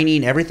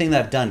 training, everything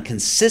that I've done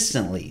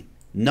consistently,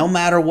 no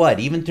matter what,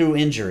 even through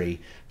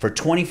injury, for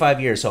 25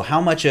 years. So how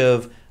much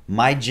of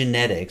my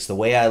genetics, the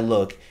way I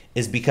look,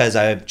 is because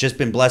I've just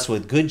been blessed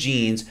with good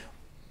genes,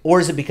 or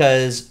is it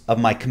because of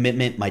my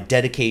commitment, my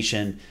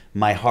dedication,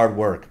 my hard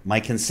work, my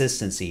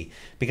consistency?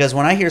 Because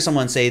when I hear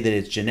someone say that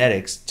it's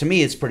genetics, to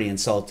me it's pretty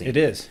insulting. It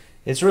is.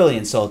 It's really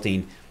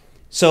insulting.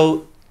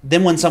 So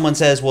then when someone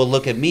says, well,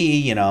 look at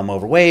me, I'm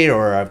overweight,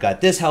 or I've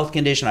got this health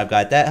condition, I've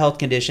got that health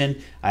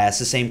condition, I ask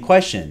the same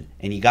question.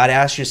 And you got to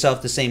ask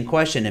yourself the same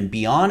question and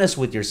be honest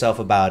with yourself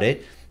about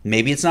it.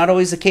 Maybe it's not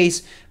always the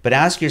case, but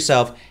ask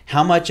yourself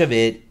how much of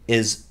it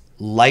is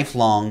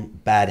lifelong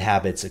bad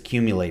habits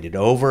accumulated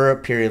over a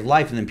period of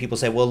life. And then people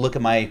say, well, look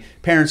at my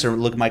parents or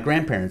look at my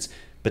grandparents.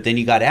 But then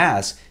you got to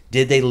ask,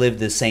 did they live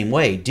the same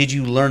way? Did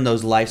you learn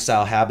those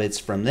lifestyle habits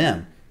from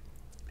them?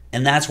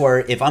 And that's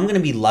where, if I'm going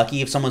to be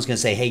lucky, if someone's going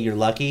to say, hey, you're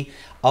lucky,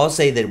 I'll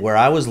say that where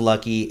I was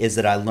lucky is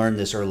that I learned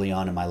this early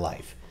on in my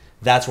life.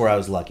 That's where I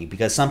was lucky.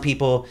 Because some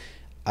people,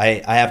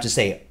 I have to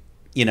say,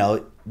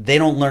 they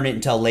don't learn it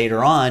until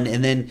later on,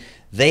 and then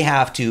they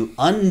have to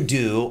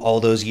undo all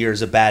those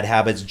years of bad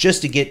habits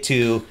just to get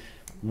to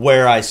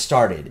where I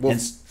started. Well,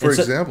 for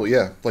example,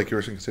 like you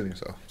were considering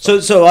yourself.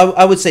 So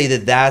I would say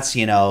that's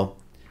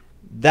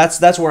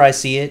that's where I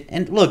see it.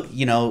 And look,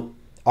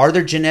 are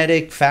there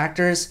genetic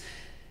factors?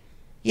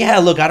 Yeah,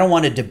 look, I don't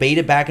want to debate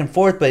it back and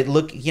forth, but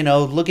look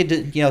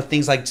at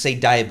things like, say,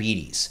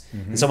 diabetes.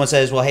 Mm-hmm. And someone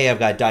says, well, hey, I've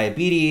got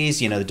diabetes,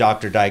 the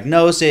doctor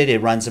diagnosed it,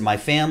 it runs in my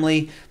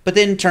family, but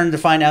then turn to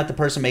find out the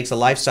person makes a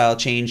lifestyle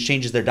change,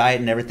 changes their diet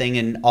and everything,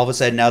 and all of a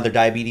sudden now their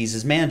diabetes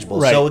is manageable.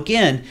 Right. So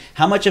again,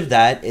 how much of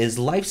that is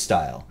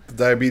lifestyle?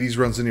 Diabetes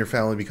runs in your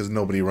family because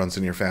nobody runs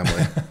in your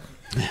family.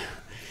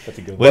 That's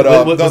a good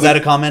one. Was that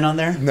a comment on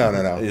there?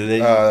 No.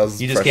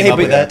 You just came up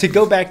with that? To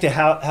go back to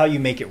how you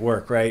make it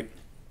work, right?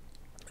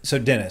 So,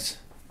 Dennis,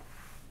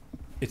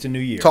 it's a new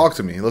year. Talk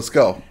to me. Let's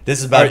go. This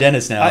is about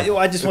Dennis now.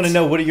 I just want to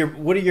know, what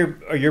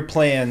are your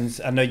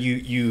plans? I know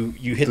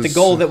you hit the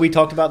goal that we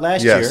talked about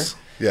last year.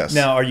 Yes.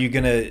 Now, are you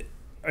gonna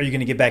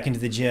get back into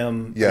the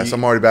gym? Yes,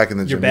 I'm already back in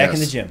the gym. You're back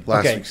in the gym.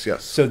 Last week's,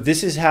 yes. So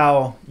this is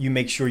how you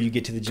make sure you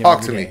get to the gym.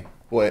 Talk to me.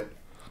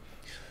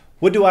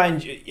 What do I?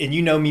 And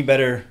you know me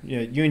better.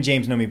 You and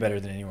James know me better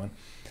than anyone.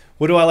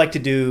 What do I like to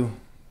do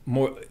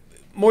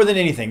more than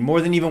anything, more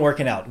than even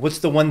working out? What's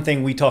the one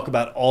thing we talk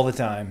about all the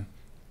time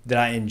that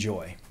I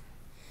enjoy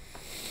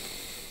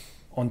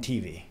on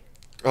TV?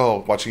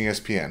 Oh, watching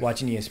ESPN.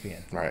 Watching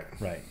ESPN. Right.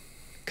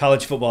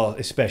 College football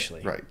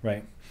especially.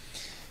 Right.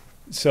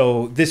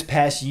 So this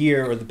past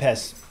year, or the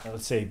past,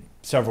 let's say,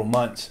 several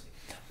months,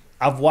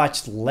 I've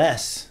watched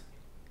less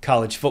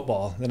college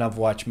football than I've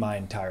watched my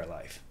entire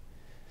life.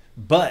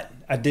 But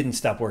I didn't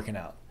stop working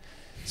out.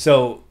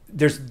 So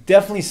there's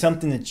definitely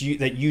something that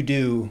you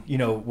do,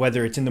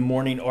 whether it's in the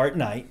morning or at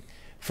night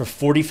for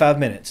 45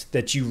 minutes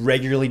that you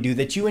regularly do,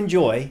 that you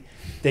enjoy,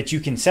 that you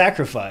can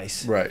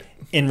sacrifice Right.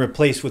 and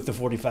replace with the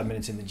 45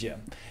 minutes in the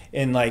gym.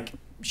 And like,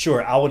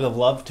 sure, I would have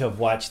loved to have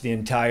watched the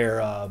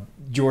entire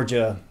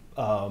Georgia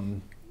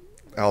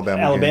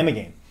Alabama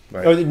game.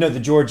 Right. Or no, the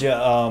Georgia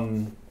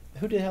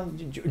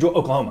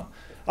Oklahoma.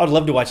 I would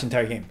love to watch the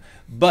entire game,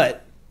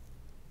 but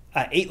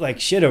I ate like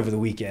shit over the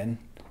weekend.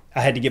 I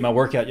had to get my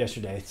workout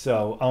yesterday,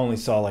 so I only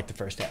saw like the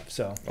first half.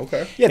 So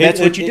Okay. yeah, that's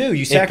what you do.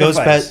 You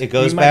sacrifice. It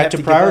goes You might back have to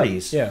give up.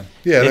 priorities. Yeah.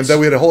 Yeah, and then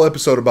we had a whole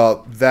episode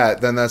about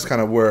that. Then that's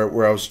kind of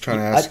where I was trying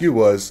to ask you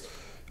was,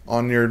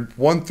 on your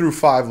 1 through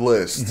 5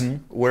 list,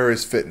 where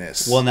is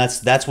fitness? Well, and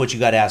that's what you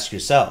got to ask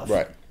yourself.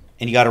 Right.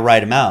 And you got to write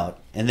them out.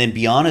 And then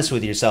be honest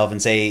with yourself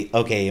and say,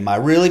 okay, am I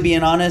really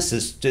being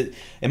honest?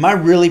 Am I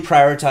really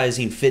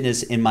prioritizing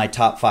fitness in my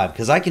top 5?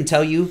 Because I can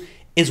tell you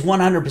it's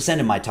 100%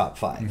 in my top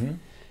 5.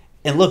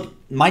 And look,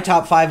 my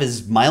top 5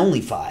 is my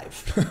only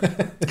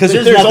 5. Because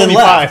there's nothing only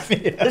left.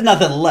 5. Yeah. There's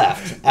nothing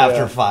left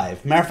after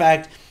 5. Matter of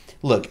fact,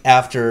 look,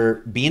 after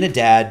being a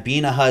dad,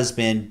 being a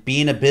husband,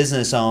 being a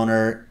business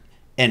owner,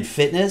 and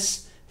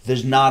fitness,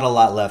 there's not a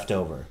lot left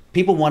over.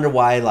 People wonder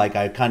why like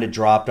I kind of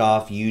dropped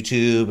off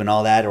YouTube and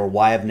all that, or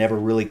why I've never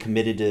really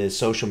committed to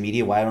social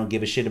media, why I don't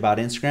give a shit about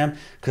Instagram,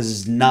 because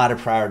it's not a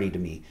priority to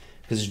me.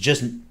 Because there's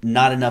just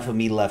not enough of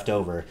me left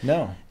over.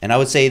 No. And I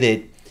would say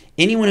that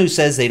anyone who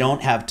says they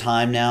don't have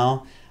time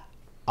now,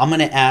 I'm going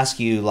to ask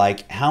you,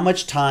 like, how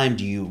much time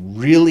do you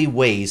really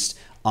waste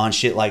on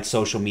shit like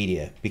social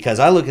media? Because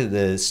I look at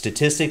the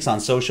statistics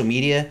on social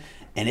media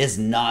and it's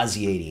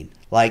nauseating.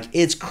 Like,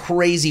 it's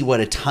crazy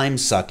what a time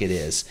suck it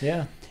is.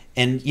 Yeah.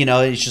 And,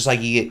 it's just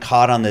like you get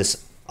caught on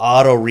this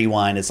auto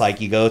rewind. It's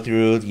like you go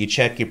through, you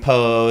check your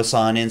posts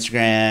on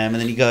Instagram, and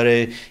then you go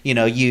to,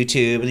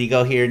 YouTube, and you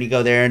go here and you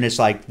go there, and it's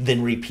like,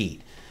 then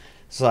repeat.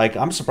 It's like,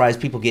 I'm surprised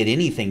people get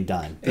anything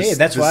done.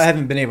 That's why I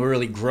haven't been able to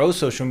really grow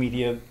social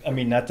media. I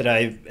mean, not that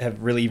I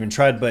have really even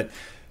tried, but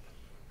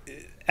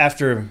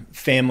after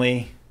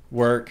family,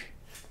 work,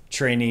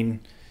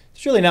 training,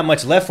 there's really not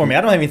much left for me. I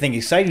don't have anything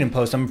exciting to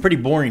post. I'm a pretty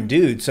boring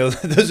dude. So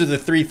those are the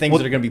 3 things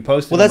that are going to be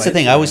posted. Well, that's the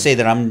thing. I would say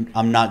that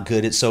I'm not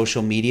good at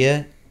social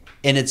media,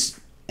 and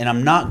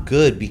I'm not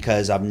good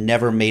because I've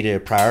never made it a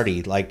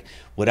priority. Like,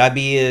 would I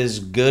be as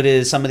good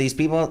as some of these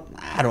people?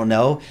 I don't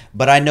know.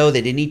 But I know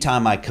that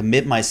anytime I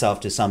commit myself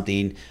to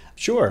something,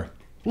 sure.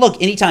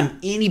 Look, anytime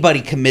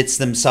anybody commits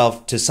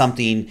themselves to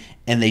something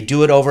and they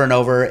do it over and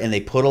over and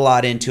they put a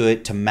lot into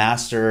it to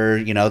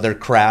master, their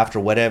craft or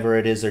whatever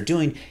it is they're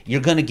doing,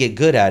 you're going to get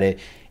good at it.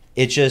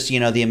 It's just,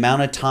 the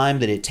amount of time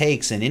that it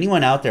takes. And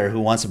anyone out there who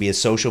wants to be a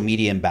social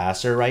media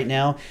ambassador right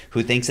now,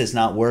 who thinks it's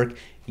not work,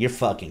 you're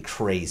fucking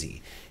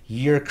crazy.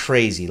 You're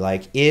crazy.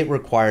 Like, it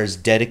requires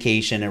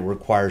dedication. It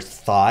requires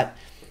thought.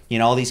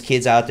 All these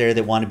kids out there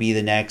that want to be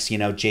the next,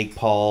 Jake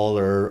Paul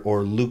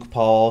or Luke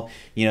Paul,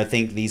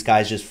 think these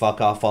guys just fuck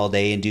off all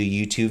day and do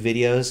YouTube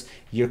videos.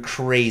 You're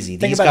crazy.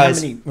 Think these about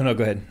guys. how many. Well, no,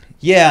 go ahead.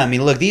 Yeah, I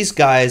mean, look, these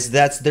guys,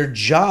 that's their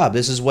job.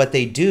 This is what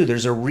they do.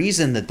 There's a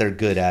reason that they're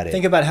good at it.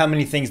 Think about how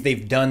many things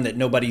they've done that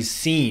nobody's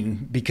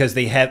seen because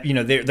they have,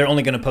 they're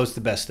only going to post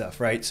the best stuff,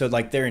 right? So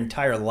like their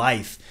entire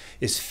life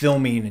is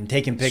filming and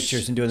taking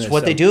pictures and doing that. It's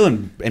what they do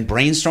and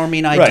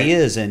brainstorming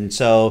ideas. Right. And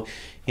so,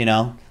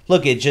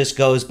 look, it just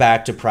goes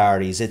back to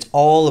priorities. It's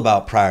all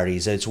about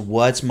priorities. It's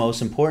what's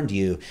most important to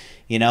you.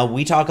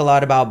 We talk a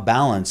lot about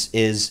balance.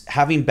 Is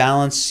having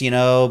balance,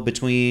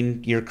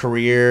 between your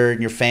career and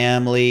your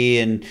family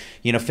and,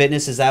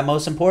 fitness, is that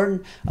most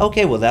important?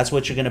 Okay, well, that's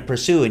what you're going to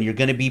pursue, and you're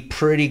going to be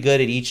pretty good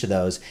at each of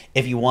those.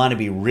 If you want to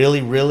be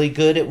really, really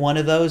good at one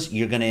of those,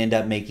 you're going to end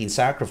up making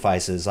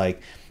sacrifices.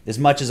 Like, as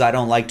much as I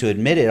don't like to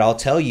admit it, I'll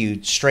tell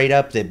you straight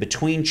up that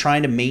between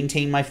trying to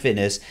maintain my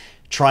fitness,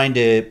 trying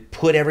to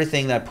put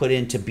everything that I put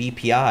into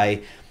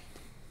BPI,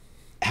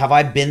 have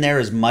I been there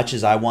as much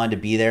as I wanted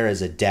to be there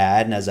as a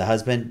dad and as a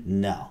husband?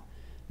 No,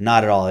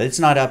 not at all. It's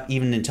not up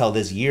even until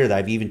this year that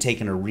I've even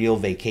taken a real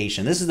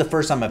vacation. This is the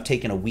first time I've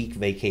taken a week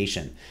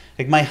vacation.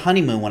 Like my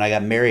honeymoon when I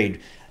got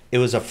married, it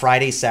was a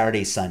Friday,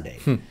 Saturday, Sunday.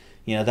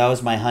 That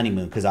was my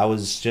honeymoon because I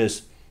was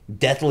just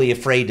deathly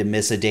afraid to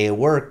miss a day of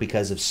work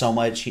because of so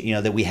much,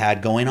 that we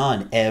had going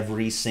on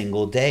every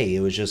single day. It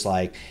was just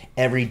like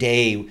every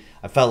day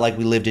I felt like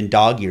we lived in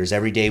dog years.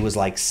 Every day was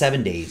like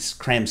 7 days,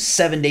 crammed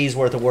 7 days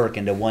worth of work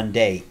into one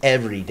day,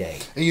 every day.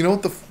 And you know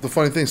what the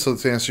funny thing, so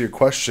to answer your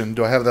question,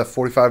 do I have that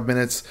 45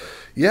 minutes?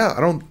 Yeah,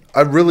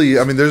 I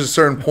mean, there's a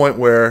certain point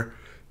where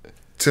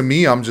to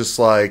me, I'm just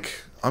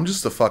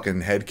a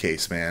fucking head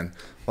case, man.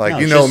 Like,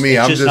 me,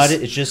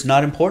 it's just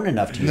not important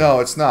enough to you. No,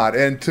 it's not.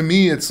 And to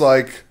me, it's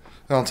like,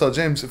 and I'll tell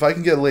James, if I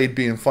can get laid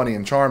being funny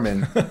and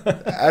charming,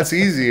 that's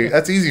easy.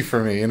 That's easy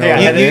for me.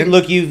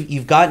 Look,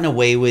 you've gotten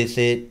away with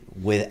it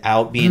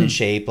without being in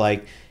shape.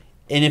 Like,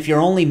 and if your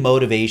only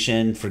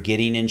motivation for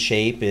getting in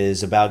shape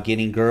is about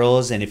getting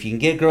girls, and if you can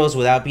get girls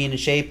without being in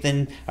shape,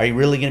 then are you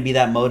really going to be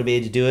that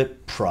motivated to do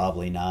it?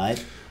 Probably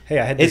not.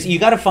 Hey, you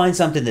got to find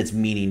something that's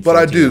meaningful. But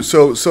I do.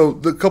 So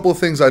the couple of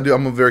things I do.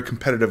 I'm a very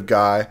competitive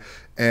guy,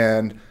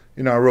 and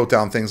I wrote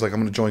down things like I'm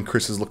going to join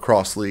Chris's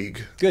lacrosse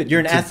league. Good. You're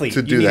an athlete.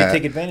 To do you need that. to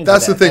take advantage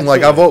That's of that. the thing.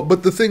 Like Absolutely.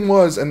 but the thing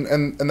was,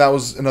 and that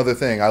was another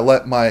thing. I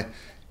let my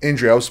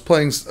injury. I was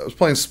playing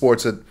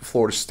sports at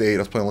Florida State. I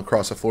was playing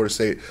lacrosse at Florida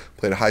State.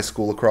 Played a high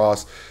school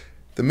lacrosse.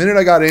 The minute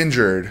I got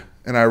injured,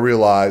 and I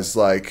realized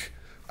like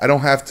I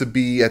don't have to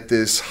be at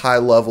this high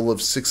level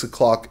of 6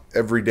 o'clock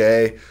every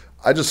day.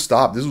 I just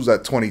stopped. This was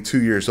at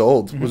 22 years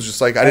old. It was just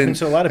like I Happens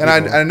didn't. to a lot of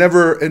and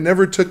people. it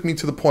never took me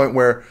to the point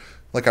where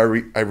like I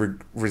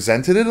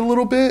resented it a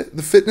little bit,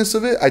 the fitness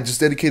of it. I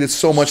just dedicated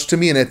so much to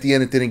me, and at the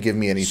end, it didn't give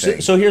me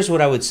anything. So here's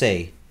what I would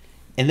say,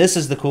 and this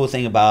is the cool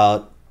thing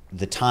about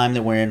the time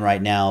that we're in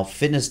right now.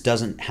 Fitness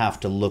doesn't have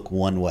to look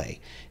one way.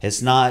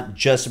 It's not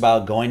just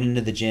about going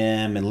into the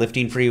gym and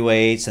lifting free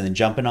weights and then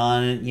jumping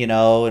on,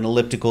 an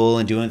elliptical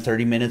and doing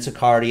 30 minutes of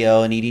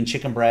cardio and eating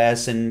chicken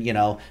breasts and,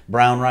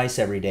 brown rice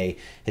every day.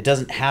 It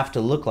doesn't have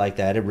to look like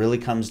that. It really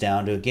comes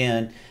down to,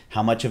 again,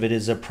 how much of it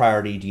is a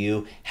priority to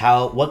you?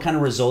 What kind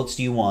of results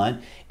do you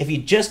want? If you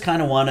just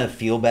kind of want to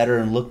feel better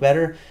and look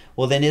better,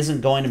 well, then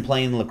isn't going and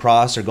playing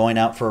lacrosse or going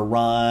out for a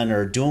run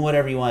or doing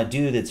whatever you want to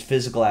do that's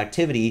physical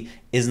activity,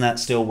 isn't that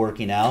still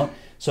working out?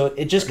 So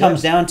it just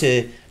comes down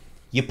to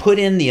you put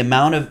in the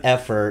amount of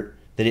effort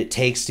that it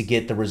takes to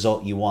get the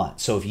result you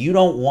want. So if you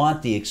don't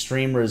want the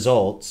extreme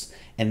results,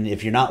 and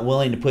if you're not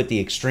willing to put the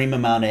extreme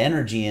amount of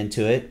energy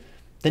into it,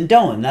 then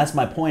don't. And that's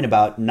my point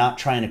about not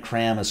trying to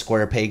cram a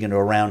square peg into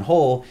a round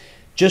hole.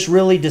 Just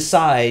really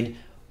decide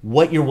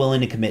what you're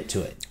willing to commit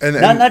to it. And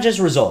not just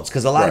results,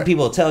 because a lot of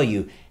people will tell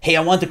you, hey,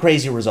 I want the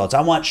crazy results.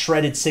 I want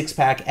shredded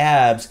six-pack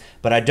abs,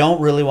 but I don't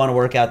really want to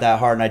work out that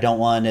hard and I don't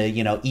want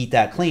to, eat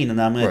that clean.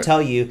 And I'm going to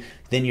tell you,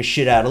 then you're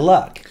shit out of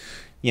luck.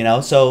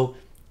 So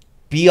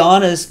be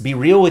honest, be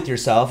real with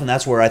yourself. And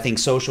that's where I think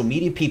social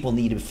media people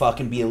need to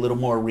fucking be a little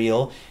more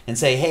real and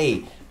say,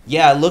 hey,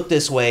 yeah, I look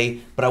this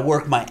way, but I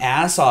work my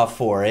ass off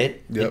for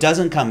it. Yep. It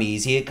doesn't come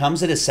easy. It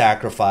comes at a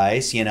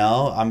sacrifice.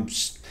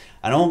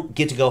 I don't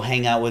get to go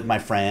hang out with my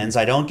friends.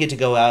 I don't get to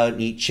go out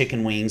and eat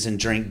chicken wings and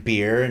drink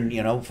beer and,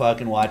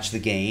 fucking watch the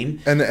game.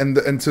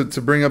 And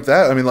to bring up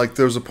that, I mean, like,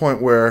 there was a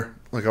point where,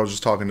 like, I was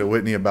just talking to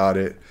Whitney about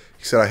it.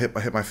 He said I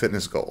hit my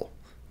fitness goal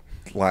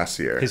last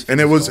year, and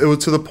it was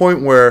to the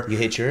point where you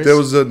hit yours. There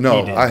was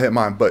I hit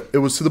mine, but it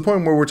was to the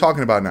point where we're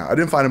talking about now. I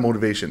didn't find a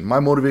motivation. My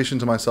motivation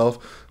to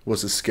myself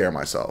was to scare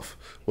myself.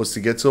 Was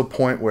to get to a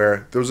point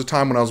where there was a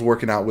time when I was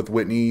working out with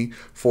Whitney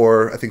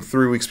for I think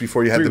 3 weeks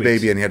before you had the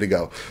baby and you had to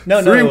go. No,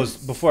 it was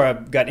before I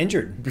got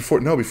injured.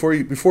 Before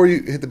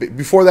you hit the baby.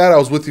 Before that, I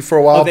was with you for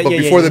a while, but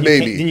before the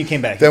baby, then you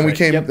came back. Then we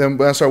came. Yep.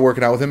 Then I started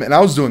working out with him, and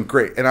I was doing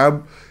great, and I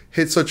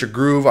hit such a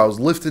groove. I was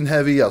lifting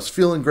heavy. I was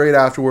feeling great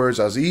afterwards.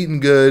 I was eating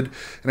good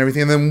and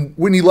everything. And then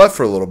Whitney left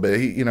for a little bit.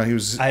 He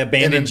was. I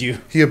abandoned you.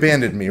 He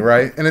abandoned me,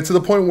 right? And it's to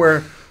the point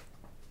where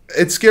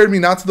it scared me.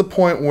 Not to the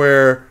point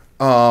where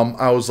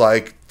I was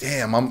like,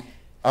 damn,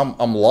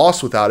 I'm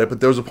lost without it. But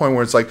there was a point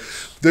where it's like,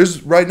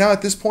 right now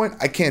at this point,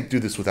 I can't do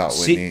this without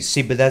Whitney.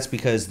 See, but that's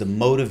because the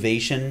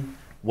motivation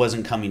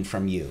wasn't coming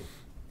from you.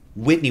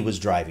 Whitney was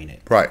driving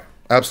it. Right.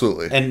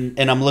 Absolutely.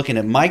 And I'm looking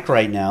at Mike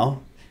right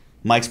now.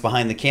 Mike's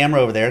behind the camera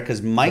over there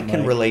because Mike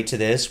can relate to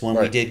this. When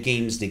we did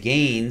Games to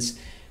Gains,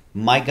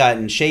 Mike got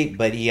in shape,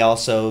 but he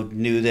also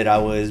knew that I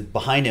was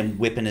behind him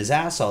whipping his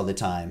ass all the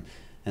time.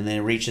 And then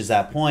it reaches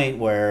that point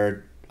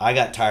where I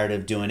got tired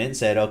of doing it and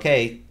said,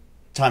 okay,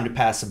 time to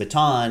pass the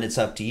baton. It's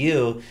up to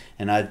you.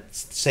 And I'd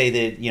say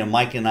that,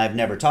 Mike and I have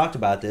never talked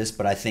about this,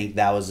 but I think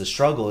that was the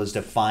struggle, is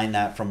to find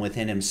that from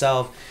within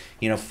himself,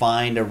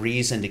 find a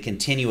reason to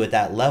continue at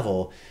that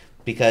level,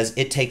 because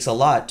it takes a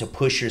lot to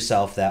push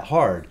yourself that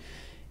hard.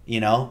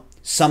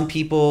 Some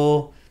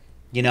people,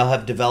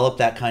 have developed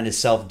that kind of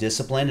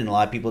self-discipline, and a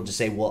lot of people just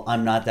say, well,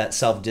 I'm not that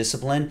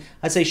self-disciplined.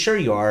 I'd say, sure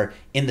you are,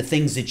 in the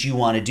things that you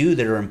want to do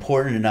that are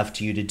important enough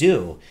to you to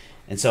do.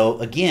 And so,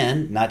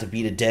 again, not to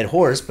beat a dead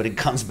horse, but it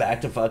comes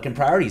back to fucking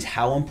priorities,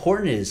 how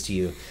important it is to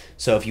you.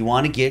 So if you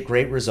want to get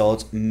great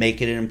results,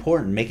 make it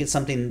important. Make it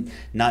something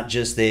not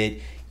just that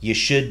you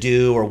should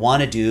do or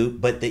want to do,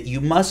 but that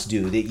you must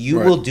do, that you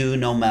will do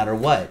no matter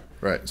what.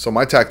 Right. So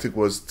my tactic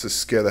was to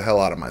scare the hell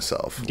out of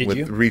myself. Did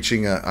you?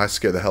 I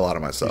scare the hell out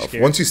of myself.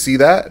 Once you see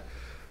that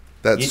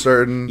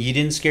You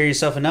didn't scare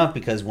yourself enough,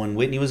 because when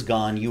Whitney was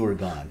gone, you were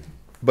gone.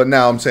 But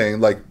now I'm saying,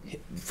 like,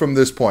 from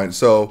this point,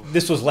 so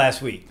this was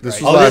last week. This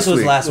was last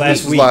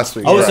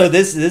week. Oh, right. So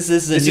this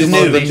is a new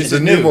motivation. It's a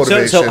new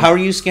motivation. So how are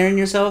you scaring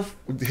yourself?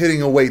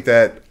 Hitting a weight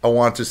that I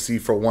want to see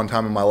for one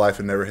time in my life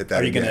and never hit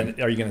that again.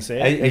 Are you gonna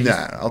say it?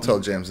 Nah, I'll tell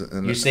James.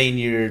 You're saying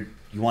you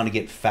want to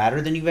get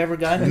fatter than you've ever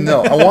gotten?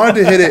 No, I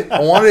wanted to hit it. I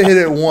wanted to hit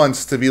it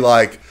once to be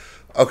like,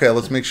 okay,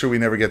 let's make sure we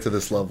never get to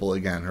this level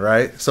again,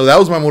 right? So that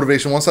was my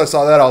motivation. Once I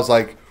saw that, I was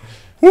like,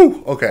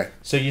 whoo, okay.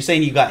 So you're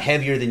saying you got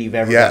heavier than you've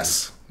ever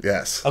gotten?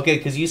 Yes. Okay,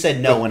 because you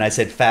said no when I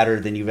said fatter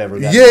than you've ever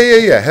gotten.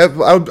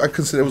 Yeah. I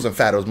consider it wasn't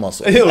fat; it was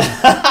muscle.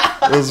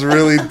 It was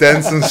really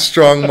dense and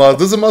strong muscle.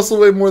 Does a muscle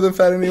weigh more than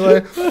fat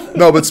anyway?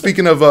 No, but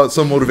speaking of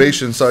some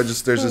motivation, so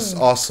there's this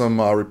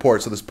awesome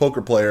report. So this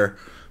poker player,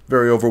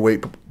 very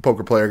overweight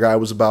poker player guy,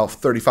 was about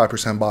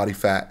 35% body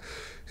fat.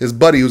 His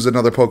buddy, who's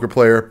another poker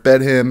player, bet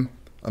him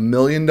 $1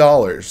 million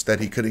that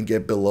he couldn't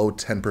get below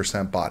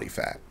 10% body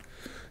fat.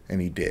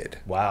 And he did.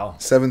 Wow.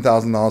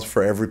 $7,000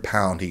 for every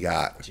pound he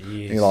got.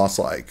 Jeez. He lost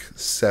like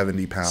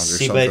 70 pounds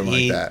or something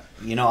like that.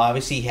 You know,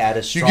 obviously he had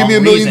a strong You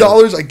give me $1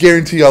 million, I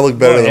guarantee you I look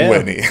better than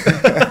Whitney.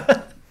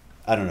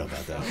 I don't know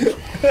about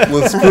that.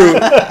 Let's prove.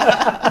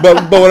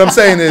 But what I'm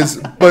saying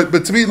is, but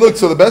to me, look.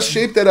 So the best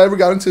shape that I ever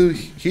got into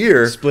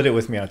here, split it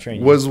with me. I'll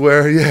train you. Was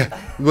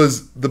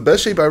the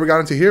best shape I ever got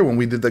into here when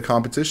we did the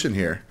competition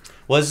here.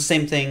 Well, it's the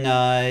same thing.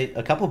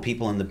 A couple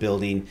people in the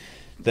building.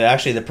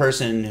 The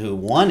person who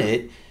won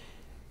it,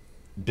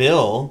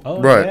 Bill. Oh,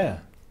 right.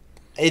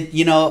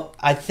 Yeah.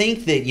 I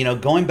think that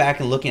going back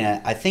and looking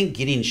at it, I think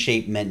getting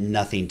shape meant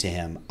nothing to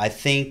him. I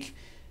think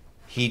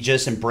he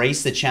just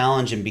embraced the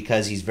challenge, and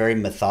because he's very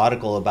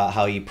methodical about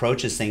how he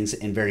approaches things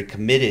and very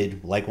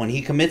committed, like when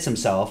he commits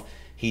himself,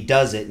 he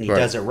does it and he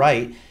does it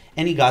right,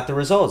 and he got the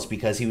results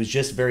because he was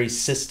just very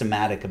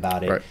systematic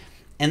about it. Right.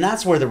 And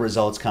that's where the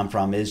results come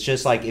from. Is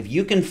just like if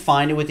you can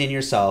find it within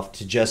yourself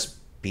to just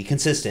be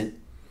consistent,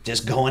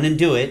 just go in and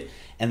do it,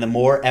 and the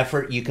more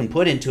effort you can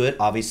put into it,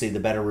 obviously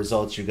the better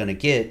results you're going to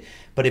get.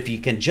 But if you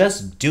can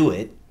just do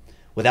it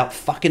without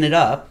fucking it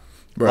up,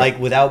 like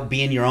without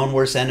being your own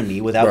worst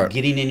enemy, without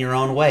getting in your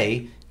own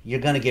way,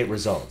 you're gonna get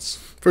results.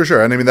 For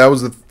sure. And I mean that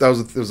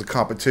was a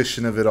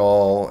competition of it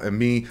all.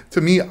 And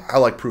to me, I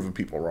like proving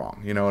people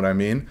wrong. You know what I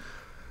mean?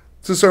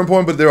 To a certain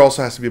point, but there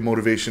also has to be a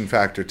motivation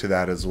factor to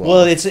that as well.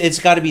 Well, it's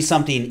got to be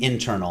something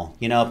internal.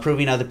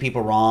 Proving other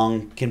people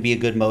wrong can be a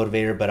good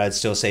motivator, but I'd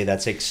still say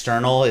that's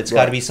external. It's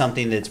got to be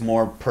something that's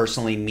more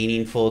personally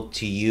meaningful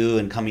to you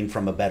and coming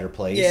from a better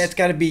place. Yeah, it's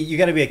got to be. You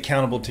got to be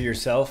accountable to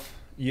yourself.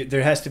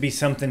 There has to be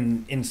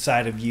something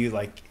inside of you,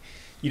 like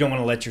you don't want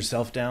to let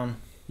yourself down.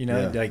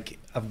 Like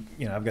I've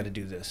got to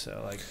do this,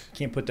 so like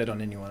can't put that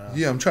on anyone else.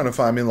 Yeah, I'm trying to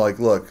find.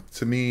 Look,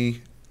 to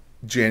me,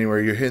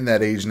 January, you're hitting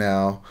that age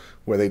now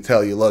where they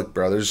tell you, look,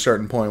 bro, there's a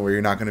certain point where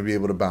you're not going to be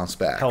able to bounce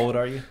back. How old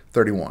are you?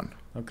 31.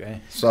 Okay.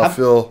 So I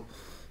feel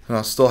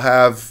I still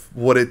have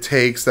what it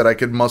takes that I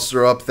could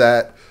muster up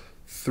that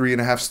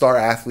 3.5-star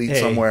athlete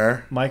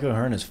somewhere. Mike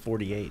O'Hearn is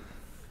 48.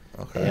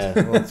 Okay.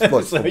 Yeah.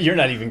 Look, so you're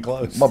not even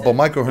close. But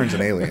Mike O'Hearn's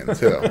an alien,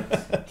 too.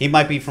 He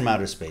might be from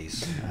outer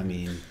space. I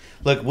mean,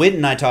 look, Whit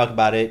and I talk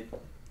about it.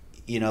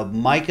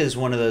 Mike is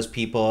one of those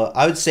people.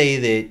 I would say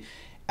that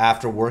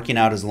after working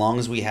out as long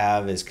as we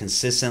have, as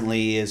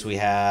consistently as we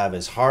have,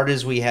 as hard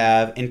as we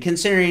have, and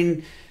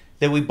considering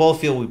that we both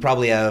feel we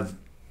probably have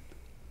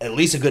at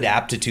least a good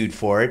aptitude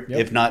for it,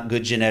 if not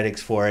good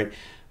genetics for it,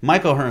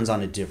 Mike O'Hearn's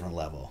on a different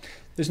level.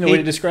 There's no way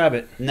to describe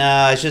it.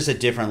 Nah, it's just a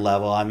different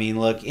level. I mean,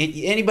 look,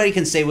 anybody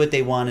can say what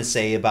they want to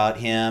say about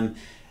him.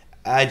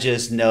 I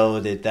just know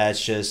that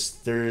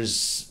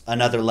there's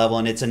another level,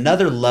 and it's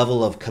another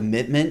level of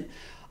commitment,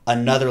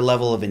 another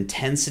level of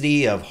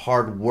intensity, of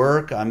hard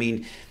work. I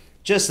mean,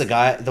 just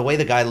the way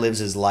the guy lives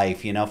his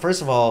life.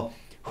 First of all,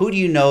 who do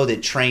you know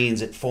that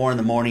trains at 4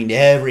 a.m.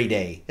 every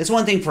day? It's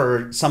one thing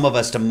for some of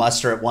us to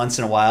muster it once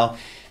in a while,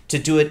 to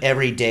do it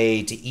every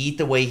day, to eat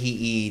the way he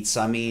eats.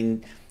 I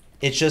mean,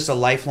 it's just a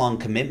lifelong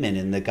commitment,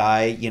 and the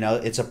guy,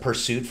 it's a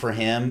pursuit for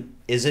him.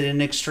 Is it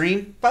an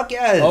extreme? Fuck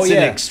yeah, it's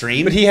an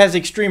extreme. But he has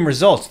extreme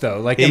results, though.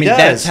 Like, he does.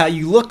 That's how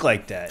you look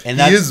like that. And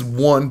he is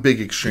one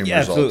big extreme result.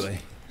 Absolutely.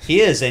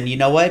 He is, and you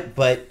know what?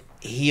 But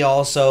he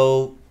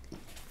also,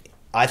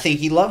 I think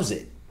he loves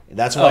it.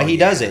 That's why he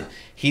does it.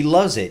 He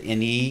loves it,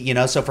 and he,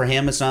 so for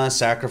him, it's not a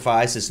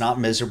sacrifice. It's not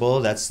miserable.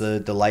 That's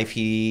the life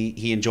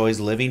he enjoys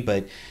living.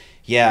 But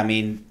yeah, I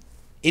mean,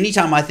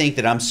 anytime I think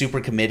that I'm super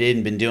committed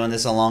and been doing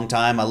this a long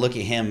time, I look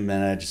at him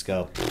and I just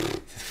go,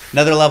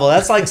 another level.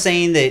 That's like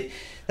saying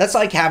that's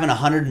like having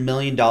 $100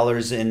 million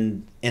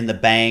in the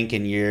bank,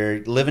 and you're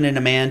living in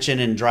a mansion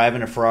and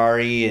driving a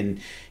Ferrari, and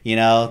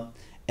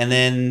and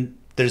then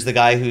there's the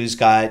guy who's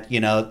got the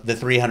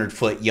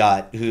 300-foot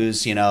yacht,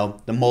 who's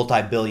the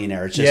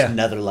multi-billionaire. It's just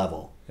another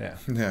level.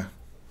 Yeah.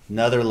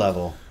 Another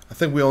level. I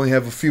think we only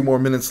have a few more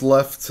minutes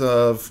left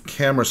of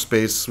camera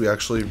space. We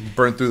actually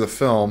burnt through the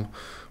film,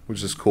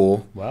 which is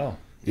cool. Wow.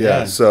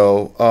 Yeah.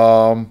 So,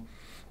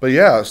 but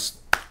yeah,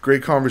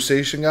 great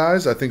conversation,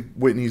 guys. I think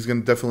Whitney's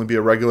going to definitely be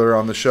a regular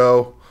on the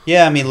show.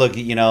 Yeah. I mean, look,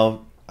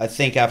 I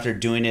think after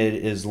doing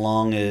it as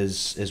long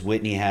as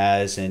Whitney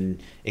has,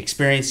 and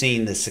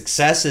experiencing the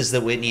successes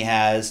that Whitney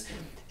has,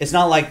 it's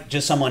not like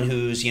just someone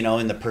who's,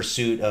 in the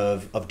pursuit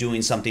of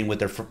doing something with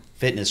their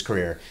fitness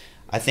career.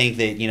 I think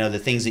that, the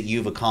things that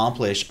you've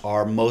accomplished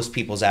are most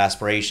people's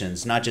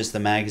aspirations, not just the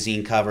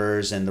magazine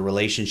covers and the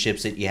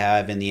relationships that you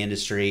have in the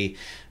industry.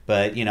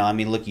 But,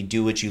 look, you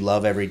do what you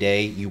love every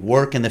day. You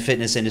work in the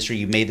fitness industry.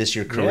 You made this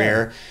your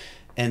career. Yeah.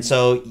 And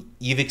so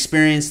you've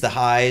experienced the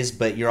highs,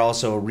 but you're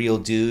also a real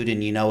dude,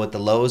 and you know what the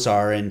lows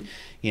are, and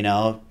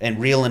and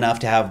real enough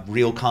to have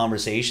real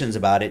conversations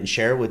about it and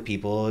share it with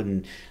people.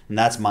 And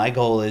that's my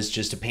goal, is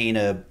just to paint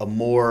a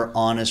more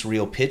honest,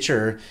 real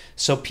picture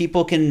so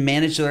people can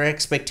manage their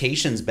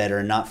expectations better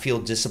and not feel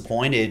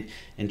disappointed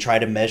and try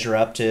to measure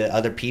up to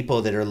other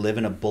people that are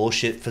living a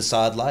bullshit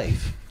facade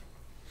life.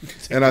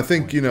 And I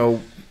think,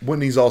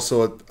 Whitney's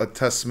also a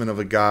testament of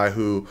a guy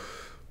who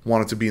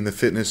wanted to be in the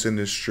fitness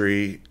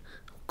industry,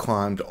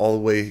 climbing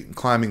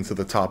to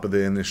the top of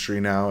the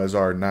industry now as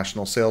our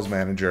national sales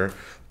manager.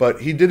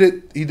 But he did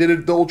it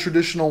the old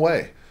traditional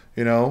way.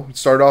 You know,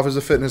 started off as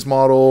a fitness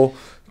model,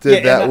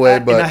 but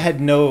I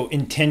had no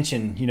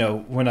intention, you know,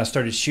 when I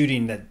started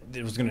shooting that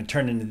it was going to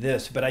turn into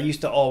this. But I used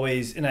to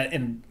always,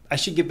 and I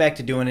should get back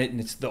to doing it. And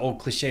it's the old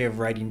cliche of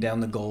writing down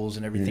the goals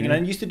and everything. And I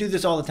used to do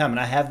this all the time. And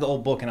I have the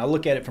old book, and I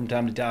look at it from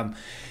time to time.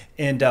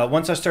 And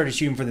once I started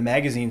shooting for the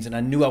magazines, and I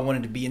knew I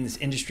wanted to be in this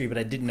industry, but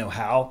I didn't know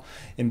how.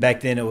 And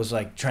back then, it was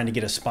like trying to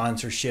get a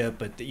sponsorship.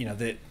 But you know,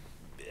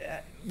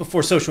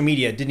 before social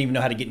media, I didn't even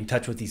know how to get in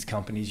touch with these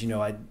companies. You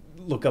know, I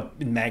look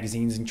up in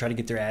magazines and try to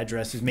get their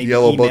addresses, maybe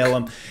Yellow email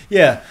book. them.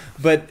 Yeah,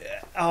 but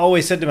I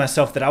always said to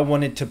myself that I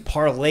wanted to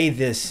parlay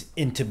this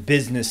into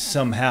business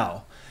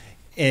somehow.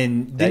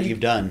 And then you've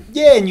done.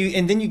 Yeah,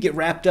 and then you get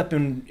wrapped up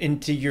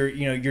into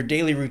your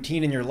daily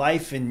routine in your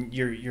life, and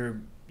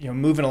you're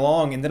moving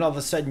along, and then all of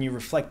a sudden you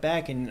reflect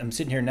back, and I'm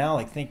sitting here now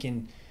like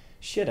thinking,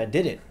 shit, I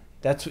did it.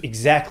 That's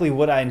exactly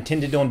what I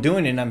intended on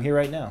doing, and I'm here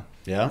right now.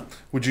 Yeah.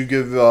 Would you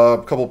give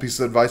a couple pieces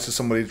of advice to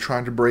somebody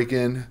trying to break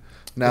in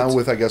now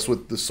with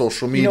the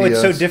social media? You know,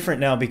 it's so different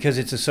now because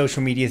it's a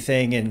social media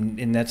thing,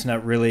 and that's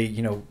not really,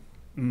 you know,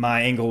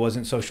 my angle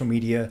wasn't social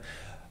media.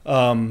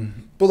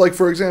 But like,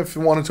 for example, if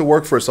you wanted to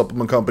work for a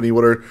supplement company,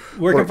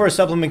 working for a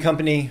supplement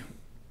company,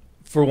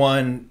 for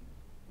one,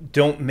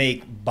 don't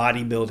make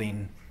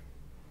bodybuilding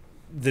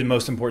the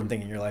most important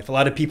thing in your life. A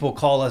lot of people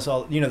call us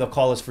they'll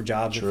call us for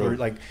jobs. If we're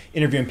like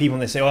interviewing people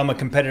and they say, oh, I'm a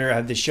competitor, I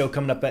have this show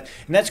coming up, and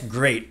that's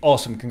great.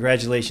 Awesome.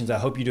 Congratulations. I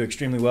hope you do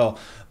extremely well.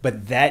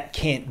 But that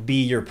can't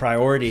be your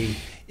priority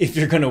if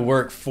you're going to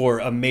work for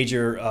a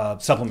major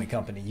supplement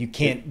company. You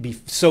can't be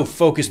so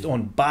focused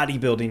on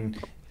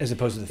bodybuilding as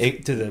opposed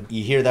to the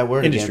you hear that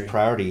word industry. again,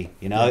 priority.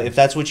 You know, if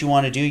that's what you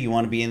want to do, you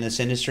want to be in this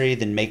industry,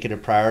 then make it a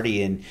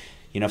priority and,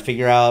 you know,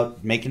 figure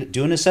out,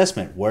 do an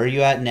assessment. Where are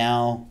you at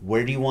now?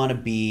 Where do you want to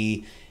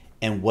be?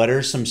 And what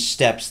are some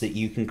steps that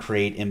you can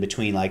create in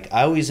between? Like,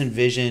 I always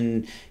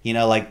envision, you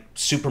know, like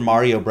Super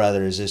Mario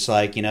Brothers. It's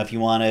like, you know, if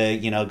you want to,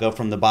 you know, go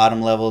from the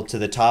bottom level to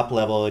the top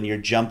level and you're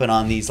jumping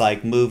on these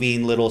like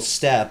moving little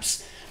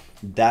steps,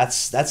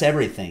 that's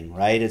everything,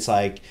 right? It's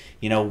like,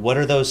 you know, what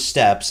are those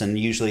steps? And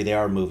usually they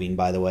are moving,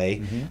 by the way.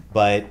 Mm-hmm.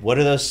 But what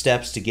are those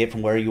steps to get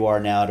from where you are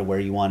now to where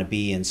you want to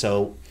be? And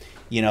so,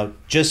 you know,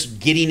 just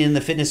getting in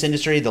the fitness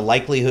industry, the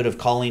likelihood of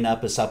calling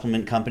up a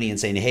supplement company and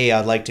saying, hey,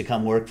 I'd like to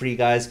come work for you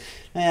guys,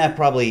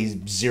 probably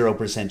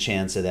 0%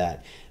 chance of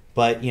that.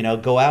 But, you know,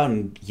 go out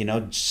and, you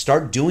know,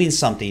 start doing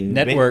something.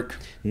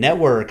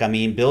 Network. I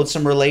mean, build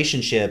some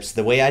relationships.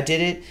 The way I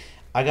did it,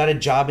 I got a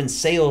job in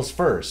sales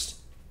first.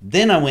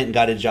 Then I went and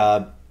got a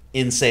job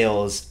in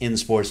sales in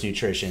sports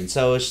nutrition.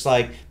 So it's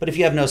like, but if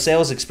you have no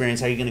sales experience,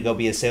 how are you going to go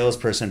be a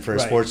salesperson for a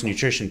sports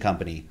nutrition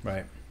company?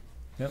 Right.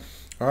 Yep.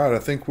 All right. I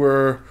think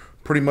we're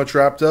pretty much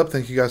wrapped up.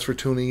 Thank you guys for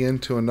tuning in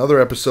to another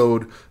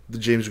episode of the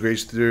James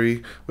Grage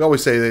Theory. We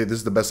always say that this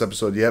is the best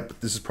episode yet, but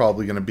this is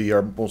probably going to be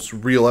our most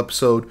real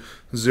episode.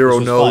 Zero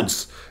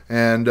notes.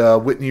 Fun.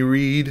 And Whitney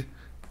Reid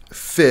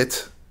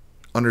fit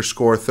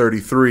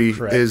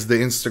 _33 is the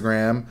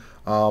Instagram.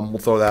 We'll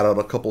throw that out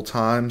a couple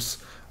times.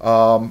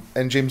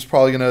 And James is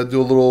probably going to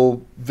do a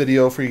little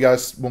video for you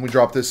guys when we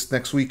drop this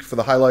next week for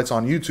the highlights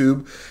on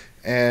YouTube.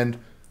 And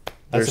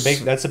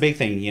that's a big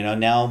thing. You know,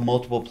 now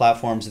multiple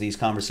platforms of these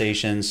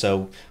conversations.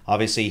 So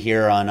obviously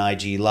here on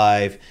IG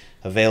Live,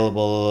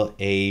 available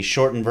a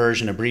shortened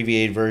version,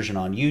 abbreviated version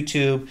on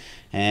YouTube.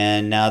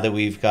 And now that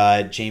we've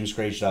got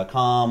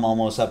jamesgrage.com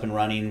almost up and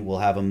running, we'll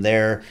have them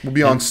there. We'll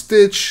be on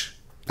Stitch,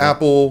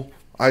 Apple,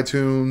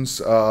 iTunes,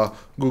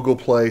 Google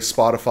Play,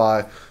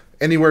 Spotify.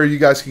 Anywhere you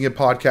guys can get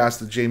podcasts,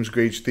 the James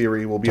Grage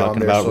Theory will be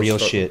talking on there. About real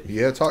shit.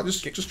 Yeah,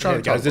 just trying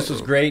to talk. Guys, this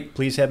was great.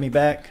 Please have me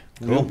back.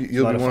 You'll be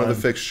one of the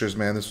fixtures,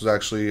 man. This was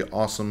actually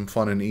awesome,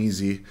 fun, and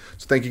easy.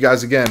 So thank you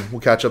guys again.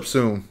 We'll catch up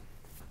soon.